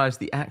outrage drives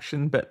the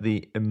action, but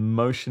the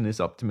emotion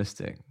is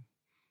optimistic.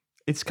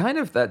 It's kind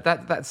of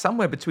that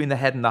somewhere between the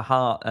head and the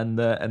heart and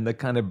the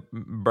kind of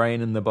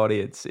brain and the body.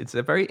 It's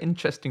a very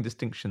interesting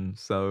distinction.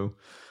 So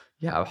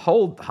yeah,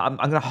 I'm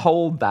going to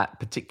hold that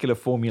particular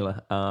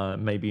formula,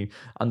 maybe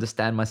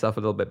understand myself a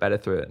little bit better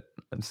through it.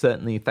 And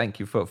certainly thank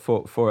you for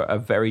a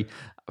very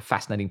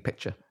fascinating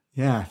picture.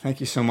 Yeah, thank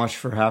you so much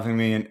for having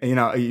me. And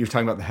you're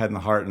talking about the head and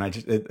the heart,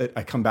 and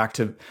I come back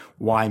to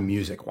why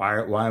music.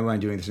 Why am I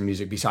doing this in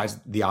music? Besides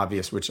the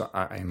obvious, which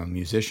I am a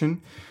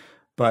musician,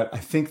 but I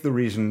think the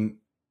reason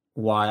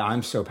why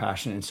I'm so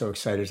passionate and so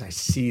excited is I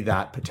see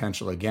that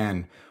potential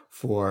again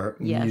for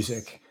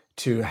music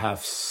to have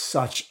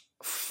such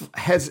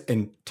heads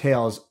and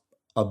tails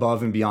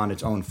above and beyond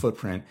its own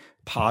footprint,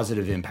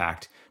 positive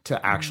impact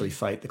to actually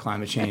fight the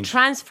climate change. A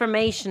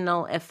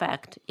transformational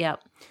effect. Yep.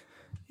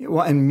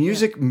 Well, and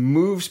music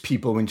moves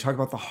people. When you talk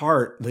about the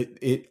heart,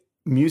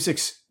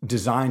 music's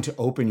designed to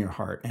open your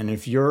heart. And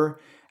if you're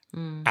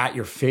at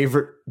your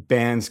favorite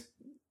band's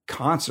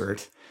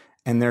concert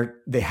and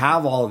they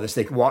have all of this,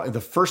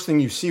 the first thing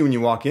you see when you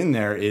walk in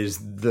there is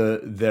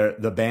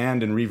the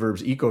band and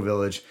Reverb's Eco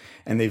Village,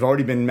 and they've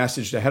already been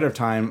messaged ahead of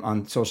time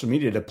on social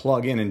media to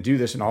plug in and do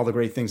this and all the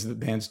great things that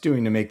the band's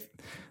doing to make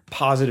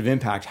positive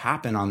impact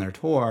happen on their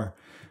tour.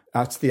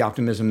 That's the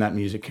optimism that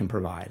music can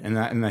provide. And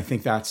I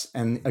think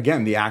and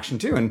again, the action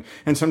too.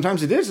 And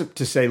sometimes it is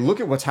to say, look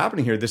at what's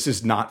happening here. This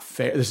is not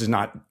fair. This is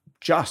not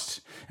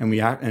just. And we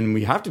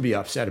have to be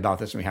upset about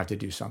this, and we have to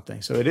do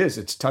something. So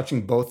it's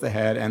touching both the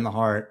head and the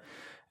heart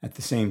at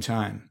the same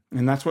time.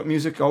 And that's what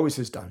music always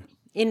has done.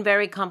 In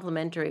very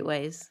complementary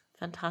ways.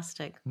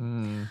 Fantastic.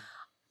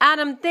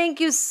 Adam, thank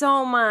you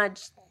so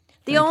much.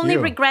 The only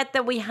regret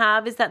that we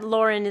have is that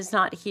Lauren is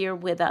not here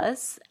with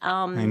us.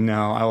 I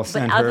know. I will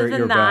send her your best. But other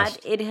than that,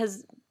 it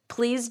has.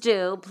 Please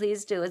do.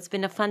 It's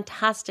been a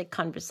fantastic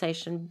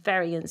conversation,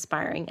 very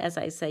inspiring. As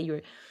I say,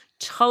 you're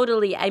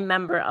totally a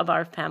member of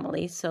our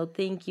family. So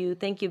thank you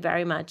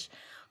very much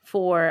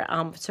for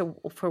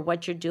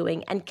what you're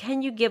doing. And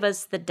can you give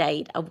us the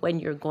date of when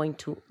you're going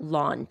to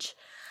launch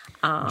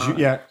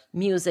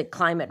Music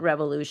Climate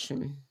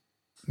Revolution?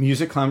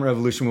 Music Climate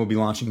Revolution will be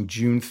launching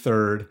June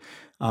 3rd.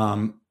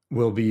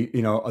 will be,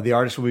 the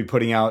artists will be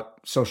putting out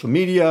social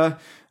media.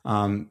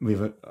 We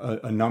have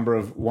a number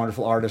of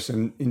wonderful artists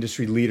and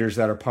industry leaders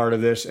that are part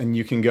of this. And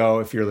you can go,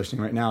 if you're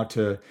listening right now,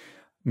 to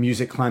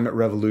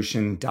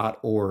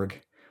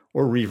musicclimaterevolution.org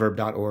or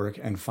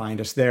reverb.org and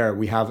find us there.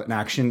 We have an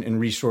action and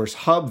resource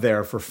hub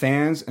there for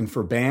fans and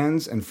for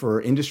bands and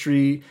for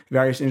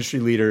various industry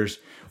leaders,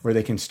 where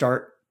they can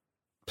start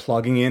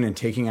plugging in and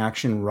taking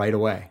action right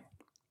away.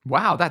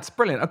 Wow, that's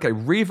brilliant. Okay,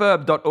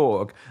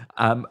 reverb.org.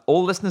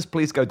 All listeners,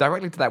 please go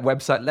directly to that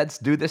website. Let's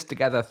do this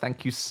together.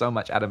 Thank you so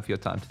much, Adam, for your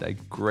time today.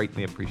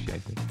 Greatly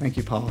appreciated. Thank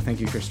you, Paul. Thank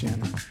you,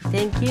 Christiana.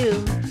 Thank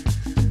you.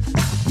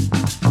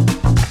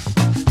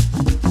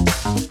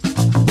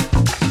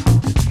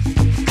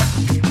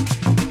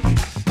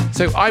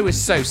 So I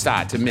was so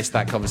sad to miss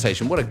that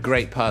conversation. What a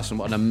great person.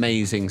 What an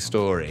amazing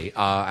story.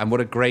 And what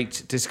a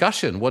great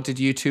discussion. What did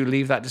you two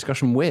leave that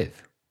discussion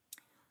with?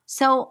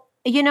 So,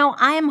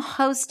 I am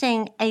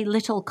hosting a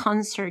little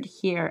concert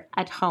here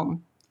at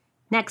home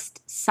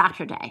next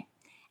Saturday.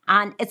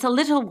 And it's a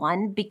little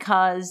one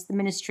because the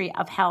Ministry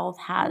of Health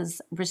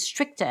has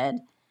restricted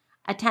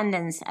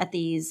attendance at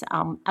these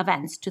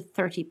events to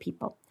 30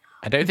 people.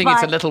 I don't think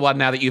it's a little one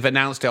now that you've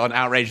announced it on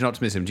Outrage and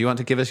Optimism. Do you want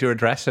to give us your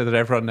address so that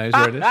everyone knows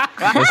where it is?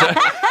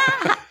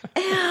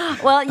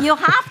 Well, you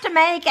have to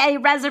make a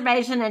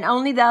reservation, and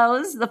only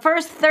the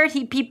first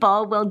 30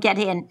 people will get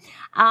in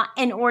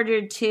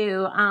order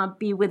to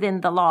be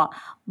within the law.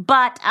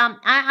 But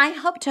I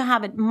hope to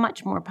have it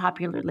much more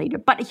popular later.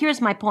 But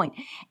here's my point.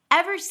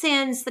 Ever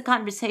since the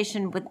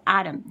conversation with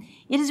Adam,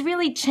 it has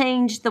really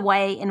changed the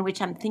way in which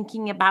I'm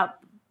thinking about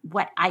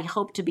what I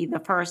hope to be the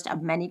first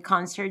of many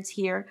concerts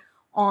here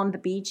on the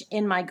beach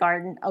in my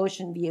garden,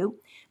 Ocean View,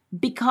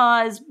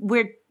 because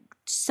we're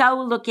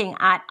so looking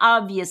at,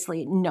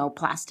 obviously, no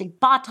plastic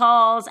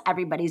bottles.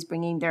 Everybody's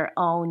bringing their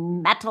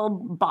own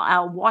metal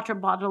water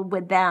bottle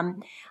with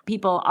them.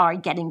 People are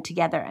getting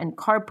together and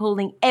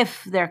carpooling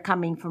if they're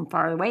coming from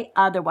far away.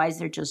 Otherwise,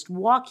 they're just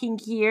walking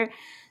here.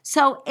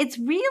 So it's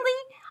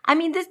really,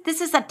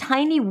 this is a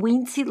tiny,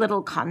 weensy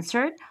little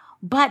concert.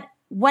 But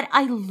what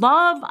I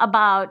love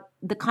about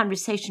the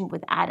conversation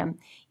with Adam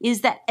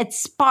is that it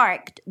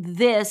sparked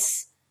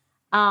this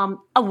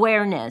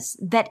awareness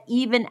that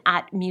even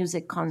at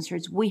music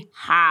concerts, we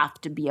have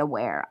to be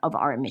aware of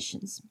our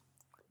emissions.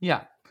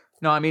 Yeah.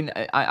 No,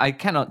 I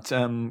cannot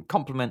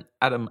compliment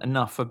Adam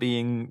enough for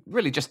being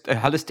really just a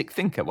holistic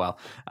thinker. Well,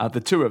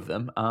 the two of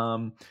them.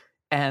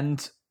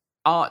 And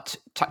art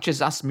touches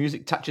us,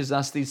 music touches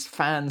us, these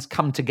fans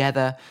come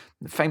together.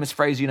 The famous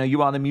phrase,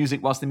 you are the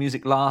music whilst the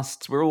music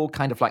lasts. We're all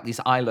kind of like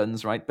these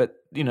islands, right? But,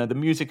 the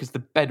music is the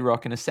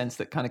bedrock in a sense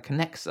that kind of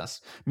connects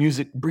us.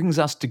 Music brings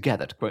us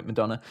together, to quote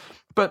Madonna.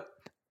 But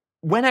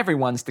when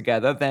everyone's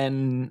together,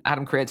 then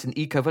Adam creates an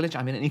eco-village.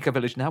 I'm in an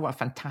eco-village now. What a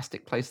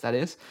fantastic place that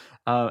is.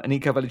 An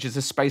eco-village is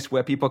a space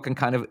where people can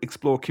kind of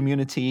explore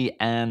community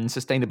and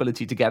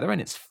sustainability together, and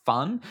it's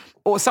fun.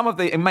 Or some of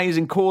the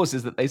amazing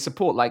causes that they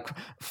support, like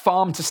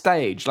farm to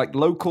stage, like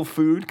local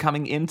food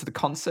coming into the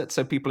concert,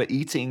 so people are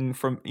eating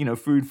from,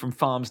 food from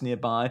farms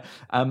nearby.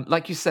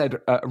 Like you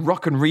said,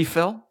 rock and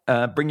refill,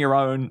 bring your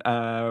own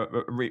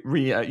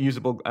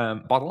reusable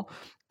bottle,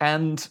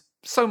 and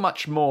so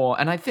much more.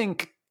 And I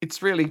think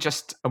it's really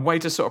just a way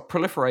to sort of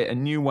proliferate a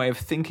new way of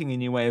thinking, a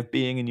new way of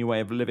being, a new way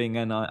of living.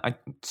 And I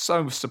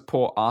so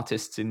support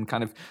artists in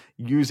kind of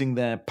using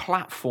their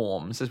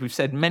platforms, as we've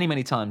said many,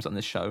 many times on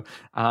this show,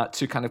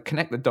 to kind of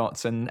connect the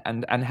dots and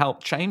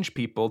help change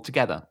people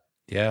together.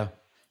 Yeah.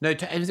 No,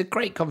 it was a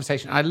great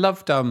conversation. I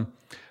loved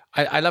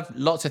I love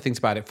lots of things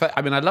about it.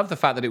 I love the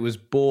fact that it was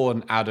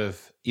born out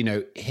of,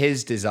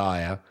 his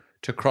desire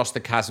to cross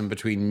the chasm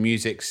between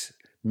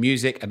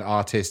music and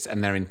artists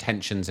and their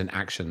intentions and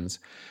actions.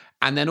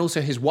 And then also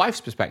his wife's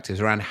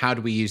perspectives around how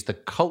do we use the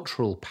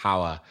cultural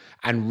power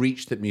and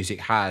reach that music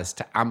has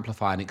to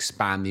amplify and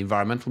expand the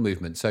environmental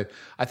movement. So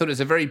I thought it was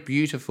a very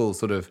beautiful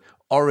sort of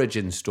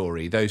origin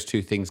story, those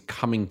two things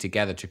coming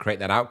together to create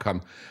that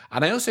outcome.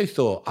 And I also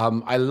thought,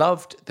 I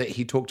loved that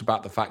he talked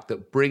about the fact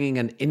that bringing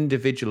an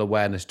individual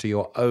awareness to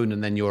your own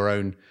and then your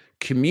own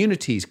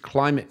community's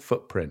climate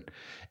footprint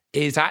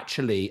is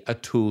actually a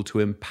tool to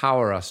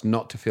empower us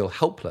not to feel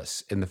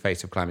helpless in the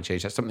face of climate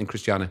change. That's something,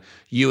 Christiana,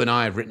 you and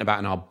I have written about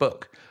in our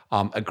book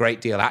a great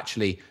deal.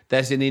 Actually,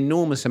 there's an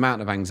enormous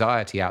amount of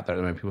anxiety out there at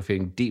the moment. People are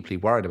feeling deeply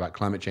worried about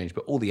climate change.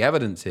 But all the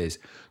evidence is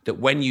that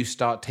when you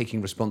start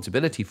taking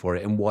responsibility for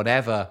it in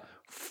whatever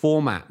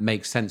format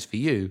makes sense for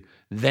you,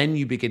 then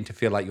you begin to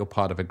feel like you're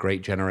part of a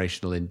great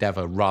generational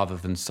endeavor rather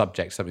than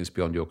subject to something that's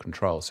beyond your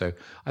control. So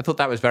I thought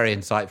that was very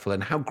insightful,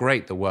 and how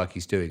great the work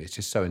he's doing. It's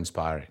just so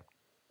inspiring.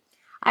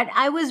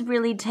 I was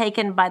really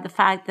taken by the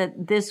fact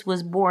that this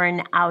was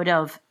born out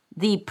of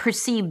the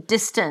perceived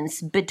distance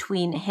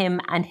between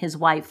him and his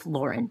wife,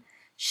 Lauren.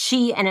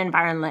 She, an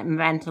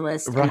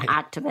environmentalist, right, an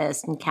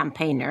activist and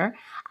campaigner,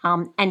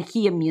 and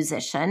he a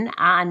musician.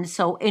 And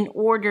so in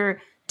order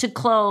to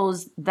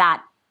close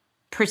that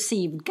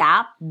perceived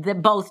gap. They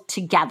both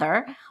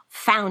together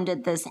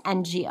founded this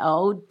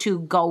NGO to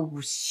go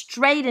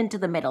straight into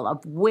the middle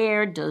of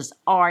where does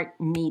art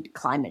meet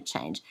climate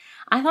change.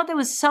 I thought that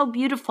was so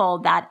beautiful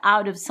that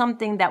out of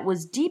something that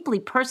was deeply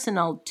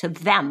personal to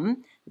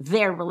them,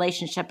 their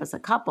relationship as a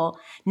couple,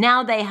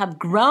 now they have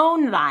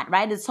grown that,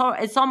 right? It's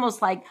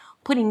almost like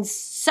putting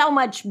so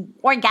much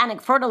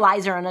organic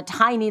fertilizer in a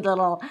tiny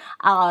little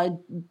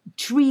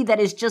tree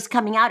that is just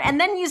coming out. And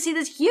then you see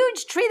this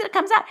huge tree that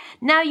comes out.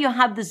 Now you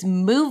have this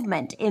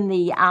movement in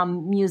the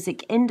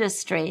music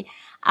industry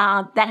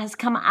that has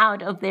come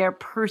out of their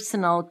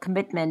personal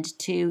commitment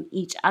to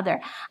each other.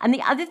 And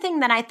the other thing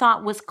that I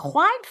thought was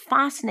quite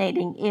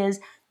fascinating is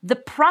the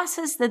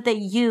process that they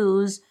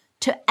use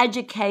to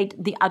educate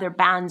the other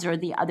bands or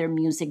the other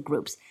music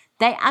groups.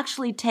 They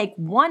actually take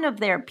one of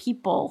their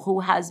people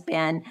who has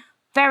been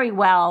very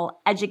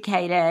well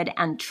educated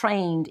and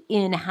trained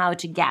in how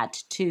to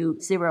get to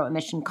zero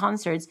emission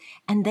concerts,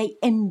 and they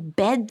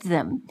embed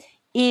them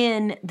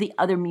in the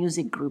other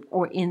music group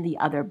or in the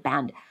other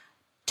band.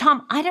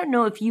 Tom, I don't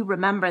know if you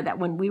remember that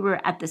when we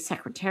were at the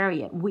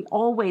Secretariat, we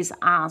always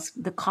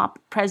asked the COP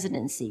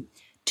presidency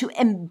to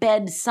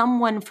embed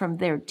someone from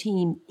their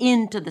team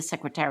into the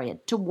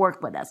Secretariat to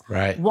work with us.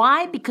 Right.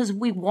 Why? Because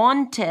we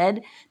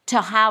wanted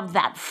to have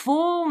that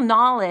full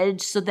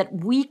knowledge so that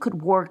we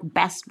could work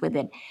best with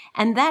it.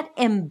 And that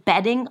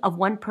embedding of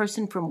one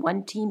person from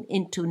one team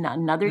into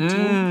another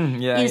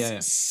team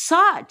is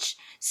such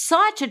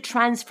a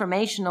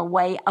transformational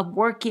way of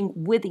working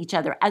with each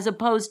other, as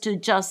opposed to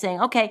just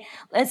saying, okay,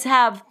 let's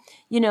have,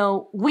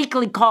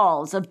 weekly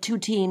calls of two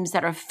teams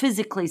that are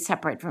physically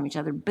separate from each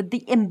other. But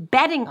the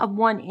embedding of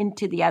one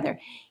into the other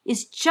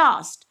is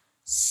just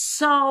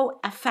so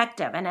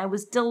effective. And I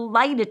was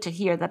delighted to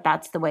hear that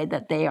that's the way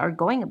that they are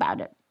going about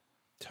it.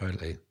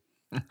 Totally.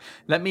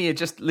 Let me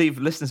just leave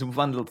listeners with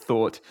one little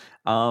thought.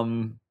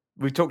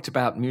 We've talked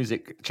about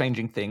music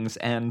changing things,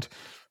 and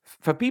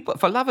for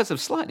lovers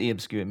of slightly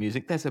obscure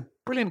music, there's a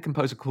brilliant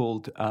composer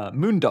called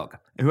Moondog,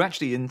 who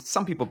actually,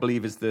 some people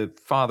believe, is the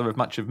father of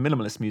much of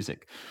minimalist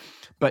music.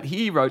 But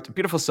he wrote a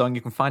beautiful song.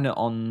 You can find it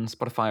on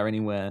Spotify or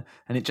anywhere.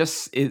 And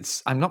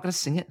it's, I'm not going to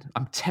sing it.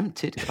 I'm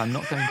tempted, but I'm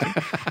not going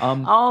to.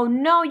 Oh,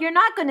 no, you're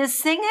not going to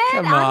sing it?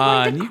 Come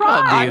I'm going to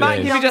cry. I might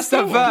give you just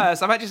a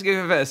verse. I might just give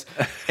you a verse.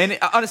 And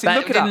honestly, That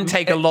look it up. didn't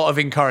take a lot of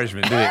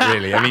encouragement, did it,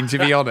 really? I mean, to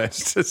be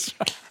honest.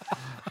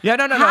 Yeah,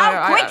 no.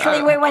 How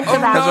quickly we went to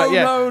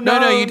that.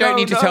 No, you don't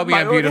need to tell me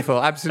my I'm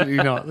beautiful. Absolutely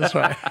not. That's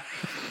right.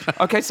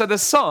 Okay, so the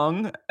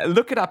song,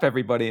 look it up,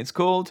 everybody. It's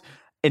called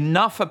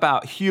Enough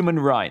About Human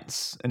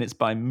Rights, and it's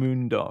by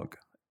Moondog.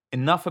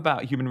 Enough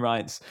About Human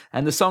Rights.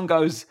 And the song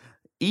goes,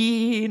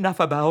 enough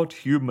about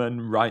human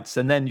rights.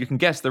 And then you can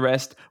guess the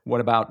rest.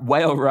 What about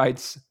whale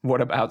rights?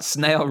 What about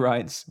snail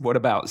rights? What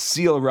about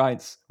seal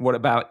rights? What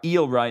about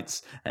eel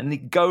rights? And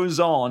it goes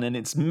on, and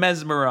it's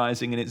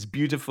mesmerizing, and it's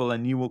beautiful,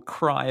 and you will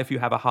cry if you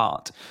have a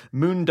heart.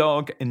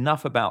 Moondog,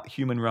 Enough About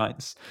Human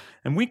Rights.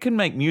 And we can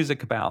make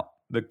music about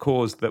the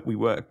cause that we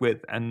work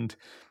with, and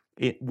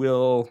it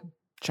will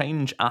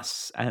change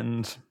us,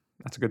 and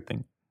that's a good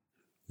thing.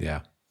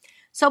 Yeah.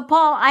 So,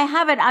 Paul, I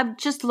have it. I've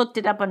just looked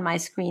it up on my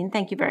screen.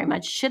 Thank you very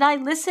much. Should I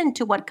listen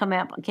to what came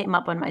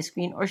up on my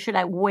screen, or should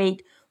I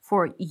wait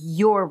for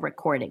your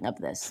recording of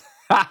this?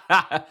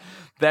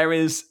 There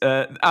is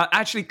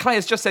actually, Clay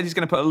has just said he's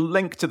going to put a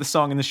link to the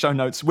song in the show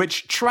notes,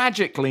 which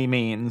tragically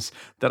means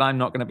that I'm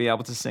not going to be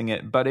able to sing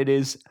it, but it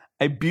is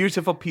a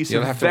beautiful piece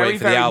of very,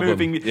 very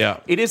moving. Yeah.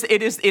 It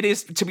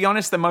is, to be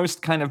honest, the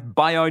most kind of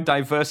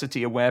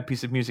biodiversity aware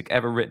piece of music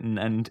ever written,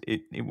 and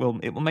it will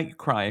make you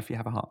cry if you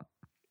have a heart.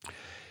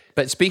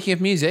 But speaking of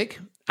music,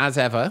 as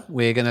ever,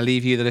 we're going to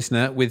leave you, the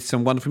listener, with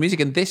some wonderful music.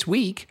 And this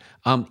week,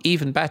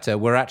 even better,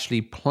 we're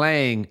actually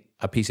playing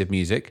a piece of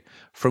music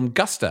from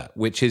Gusta,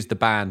 which is the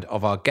band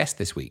of our guest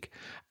this week.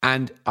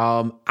 And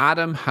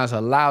Adam has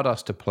allowed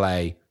us to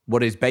play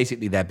what is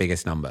basically their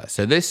biggest number.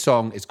 So this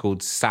song is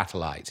called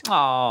Satellite.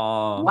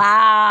 Oh,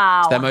 wow.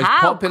 It's their most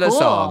popular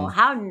song.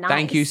 How nice.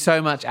 Thank you so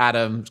much,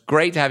 Adam. It's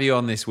great to have you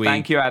on this week.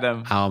 Thank you,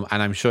 Adam.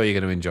 And I'm sure you're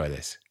going to enjoy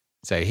this.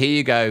 So here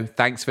you go.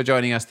 Thanks for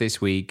joining us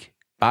this week.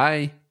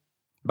 Bye.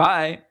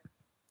 Bye.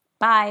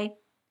 Bye.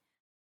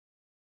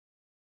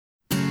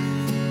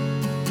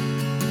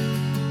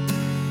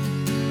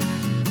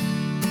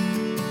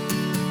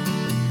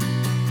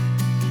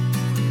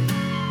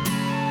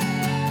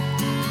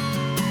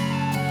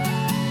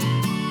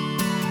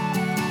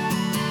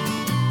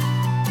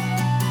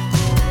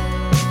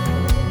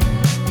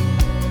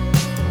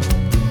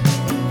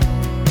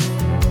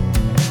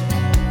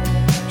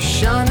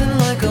 Shining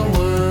like a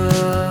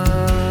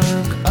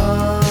work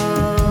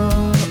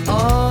of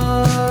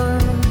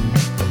art,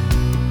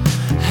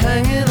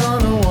 hanging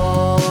on a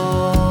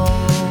wall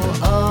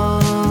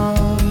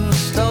of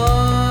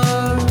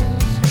stars.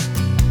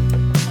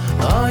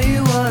 Are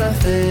you what I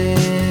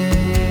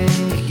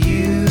think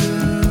you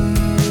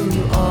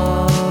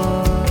are?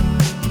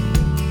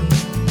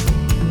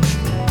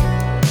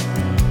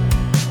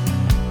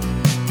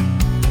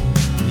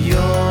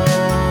 You're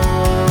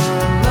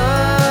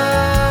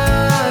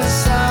my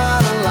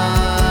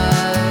satellite.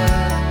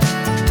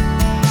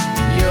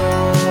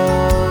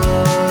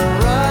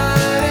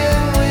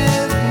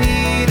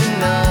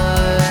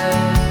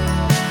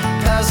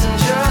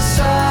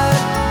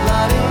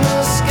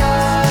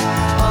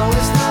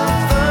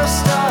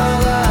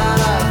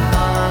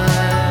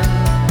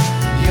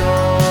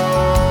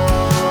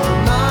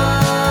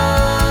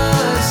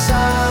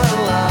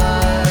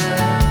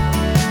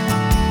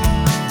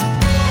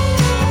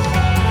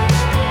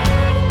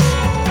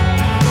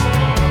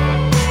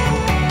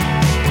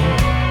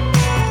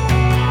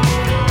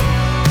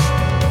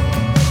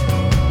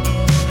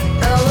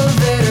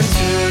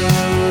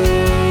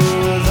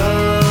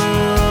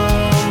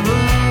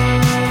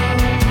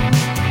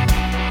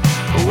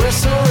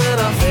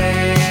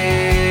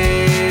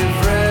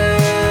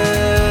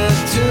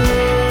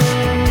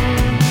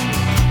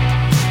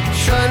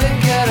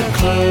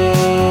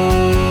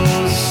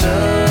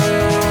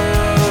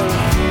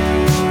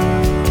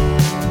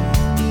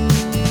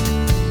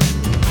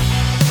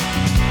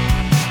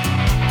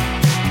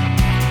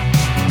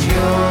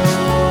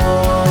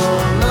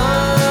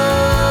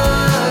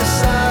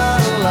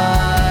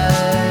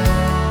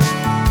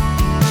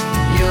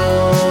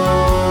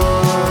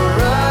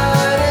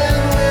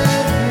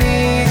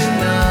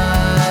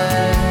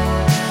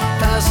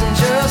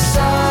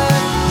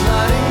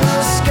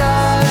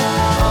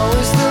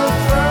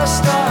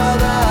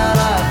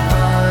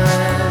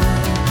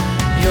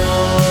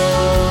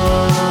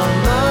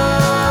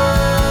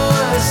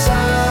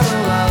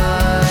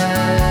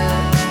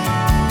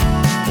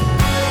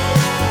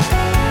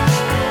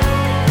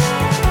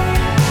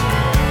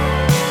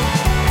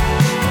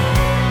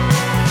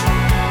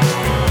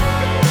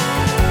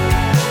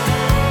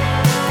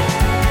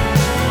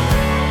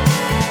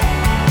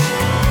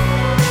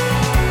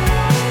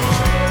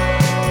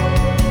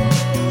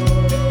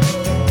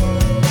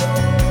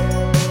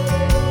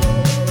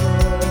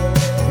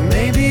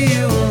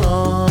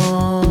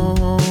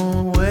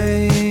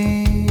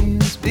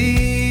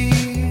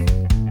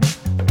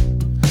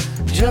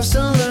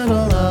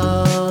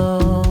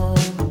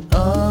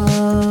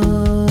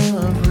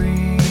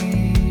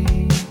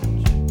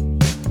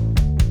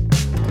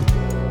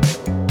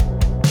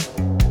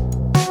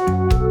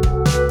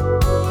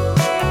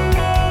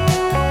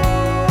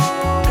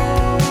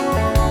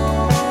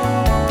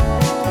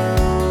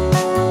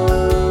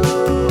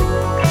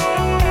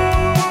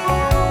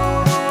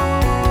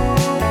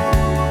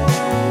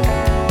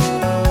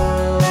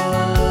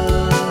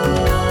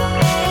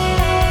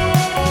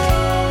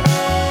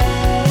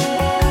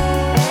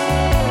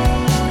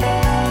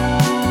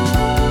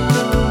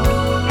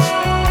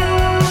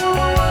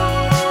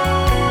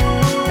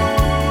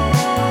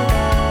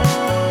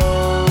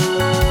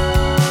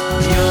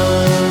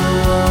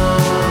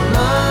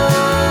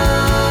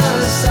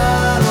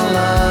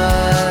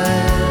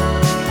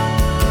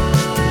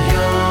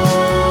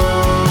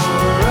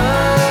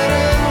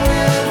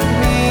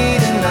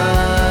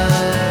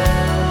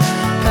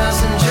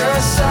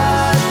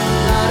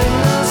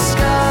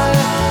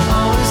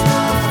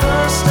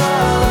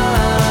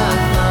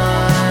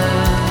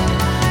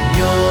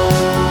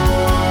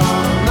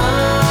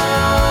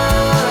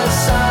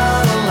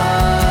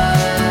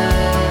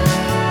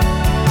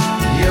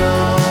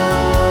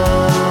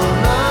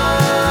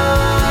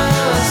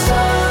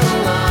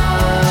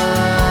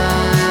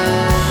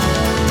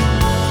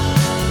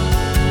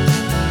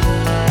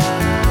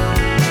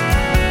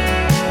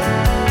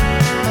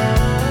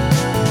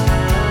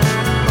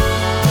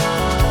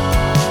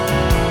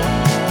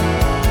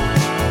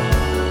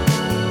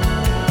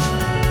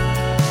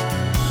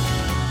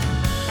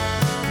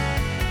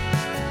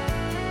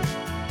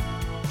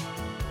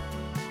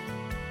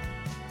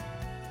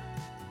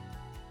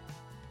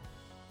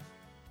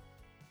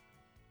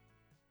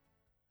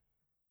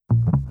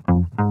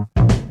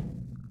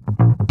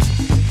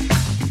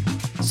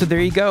 So there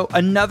you go,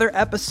 another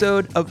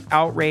episode of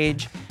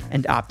Outrage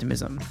and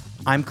Optimism.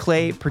 I'm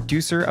Clay,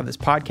 producer of this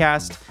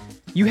podcast.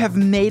 You have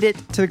made it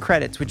to the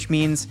credits, which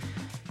means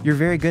you're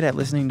very good at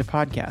listening to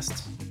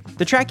podcasts.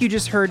 The track you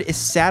just heard is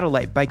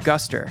Satellite by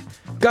Guster.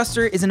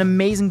 Guster is an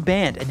amazing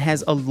band and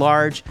has a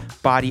large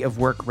body of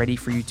work ready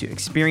for you to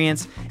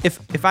experience.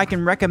 If I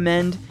can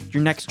recommend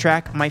your next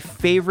track, my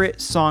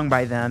favorite song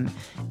by them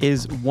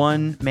is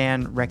One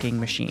Man Wrecking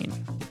Machine.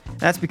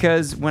 That's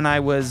because when I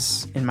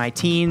was in my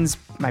teens,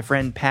 my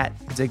friend Pat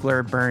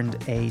Ziegler burned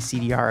a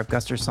CDR of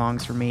Guster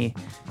songs for me,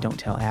 don't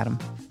tell Adam,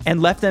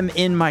 and left them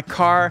in my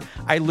car.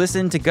 I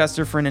listened to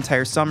Guster for an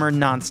entire summer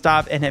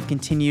nonstop and have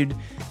continued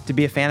to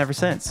be a fan ever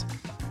since.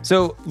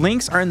 So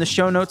links are in the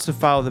show notes to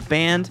follow the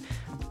band.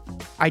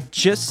 I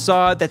just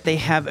saw that they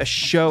have a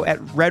show at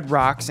Red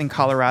Rocks in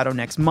Colorado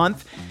next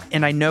month,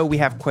 and I know we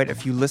have quite a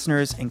few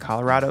listeners in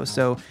Colorado,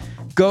 so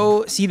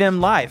go see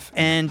them live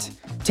and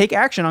take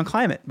action on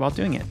climate while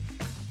doing it.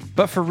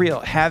 But for real,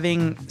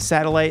 having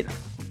Satellite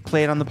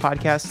played on the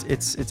podcast,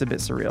 it's a bit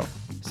surreal.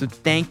 So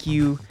thank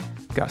you,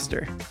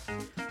 Guster.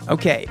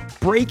 Okay,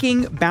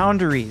 Breaking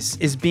Boundaries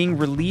is being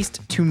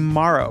released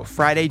tomorrow,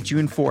 Friday,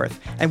 June 4th,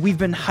 and we've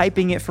been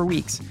hyping it for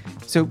weeks.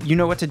 So you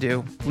know what to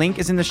do. Link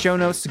is in the show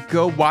notes to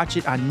go watch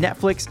it on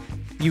Netflix.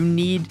 You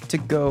need to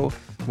go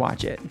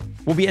watch it.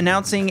 We'll be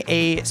announcing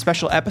a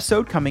special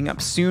episode coming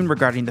up soon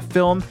regarding the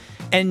film,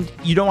 and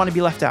you don't want to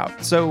be left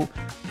out. So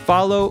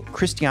follow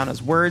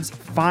Christiana's words,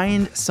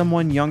 find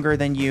someone younger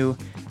than you,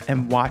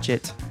 and watch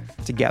it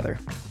together.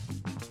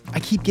 I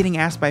keep getting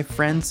asked by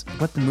friends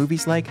what the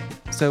movie's like.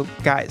 So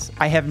guys,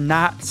 I have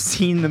not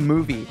seen the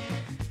movie.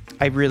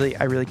 I really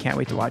can't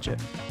wait to watch it.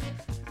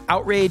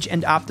 Outrage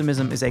and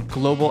Optimism is a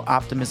Global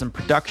Optimism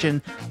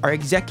production. Our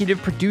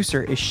executive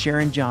producer is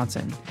Sharon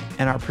Johnson,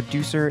 and our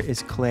producer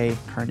is Clay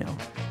Carnell.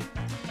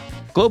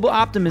 Global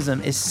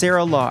Optimism is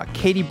Sarah Law,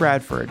 Katie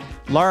Bradford,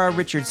 Laura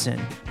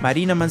Richardson,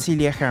 Marina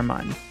Mancilia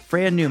Herman,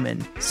 Freya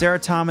Newman, Sarah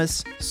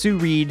Thomas, Sue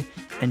Reed,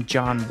 and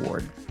John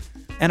Ward.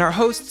 And our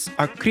hosts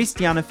are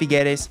Christiana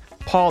Figueres,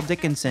 Paul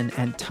Dickinson,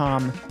 and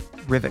Tom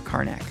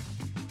Rivett-Carnac.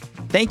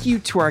 Thank you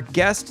to our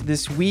guest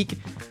this week,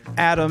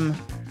 Adam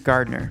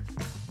Gardner.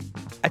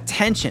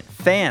 Attention,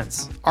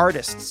 fans,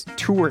 artists,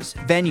 tours,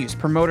 venues,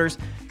 promoters,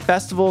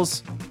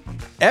 festivals,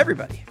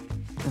 everybody.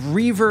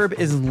 Reverb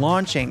is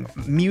launching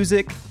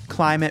Music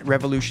Climate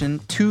Revolution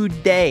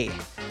today,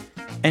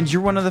 and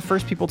you're one of the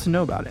first people to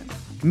know about it.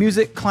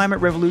 Music Climate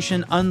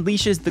Revolution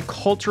unleashes the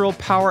cultural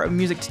power of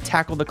music to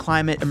tackle the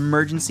climate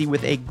emergency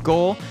with a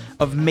goal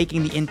of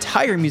making the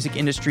entire music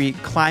industry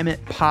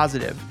climate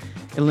positive,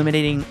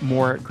 eliminating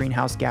more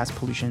greenhouse gas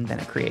pollution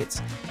than it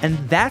creates. And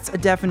that's a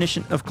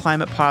definition of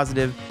climate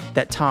positive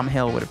that Tom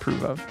Hale would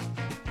approve of.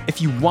 If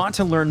you want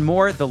to learn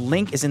more, the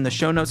link is in the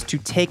show notes to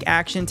take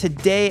action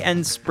today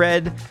and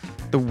spread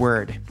the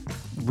word.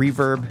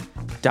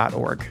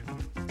 Reverb.org.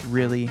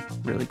 Really,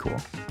 really cool.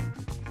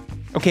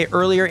 Okay,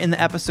 earlier in the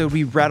episode,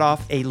 we read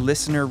off a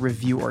listener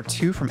review or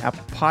two from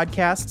Apple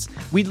Podcasts.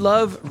 We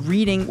love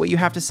reading what you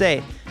have to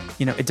say.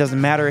 You know, it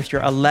doesn't matter if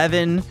you're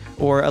 11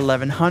 or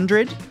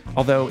 1100,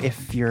 although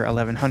if you're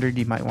 1100,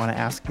 you might want to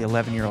ask the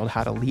 11-year-old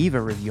how to leave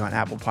a review on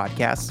Apple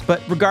Podcasts.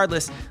 But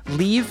regardless,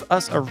 leave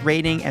us a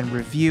rating and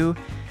review,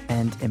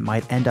 and it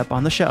might end up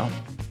on the show.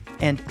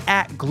 And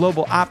at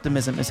Global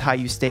Optimism is how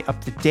you stay up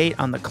to date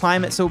on the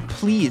climate. So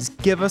please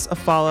give us a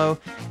follow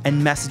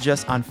and message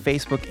us on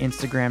Facebook,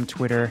 Instagram,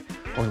 Twitter,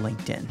 or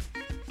LinkedIn.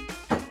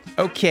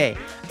 Okay,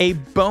 a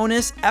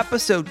bonus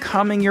episode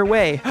coming your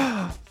way.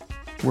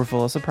 We're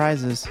full of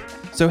surprises.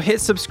 So hit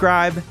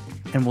subscribe,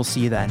 and we'll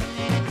see you then.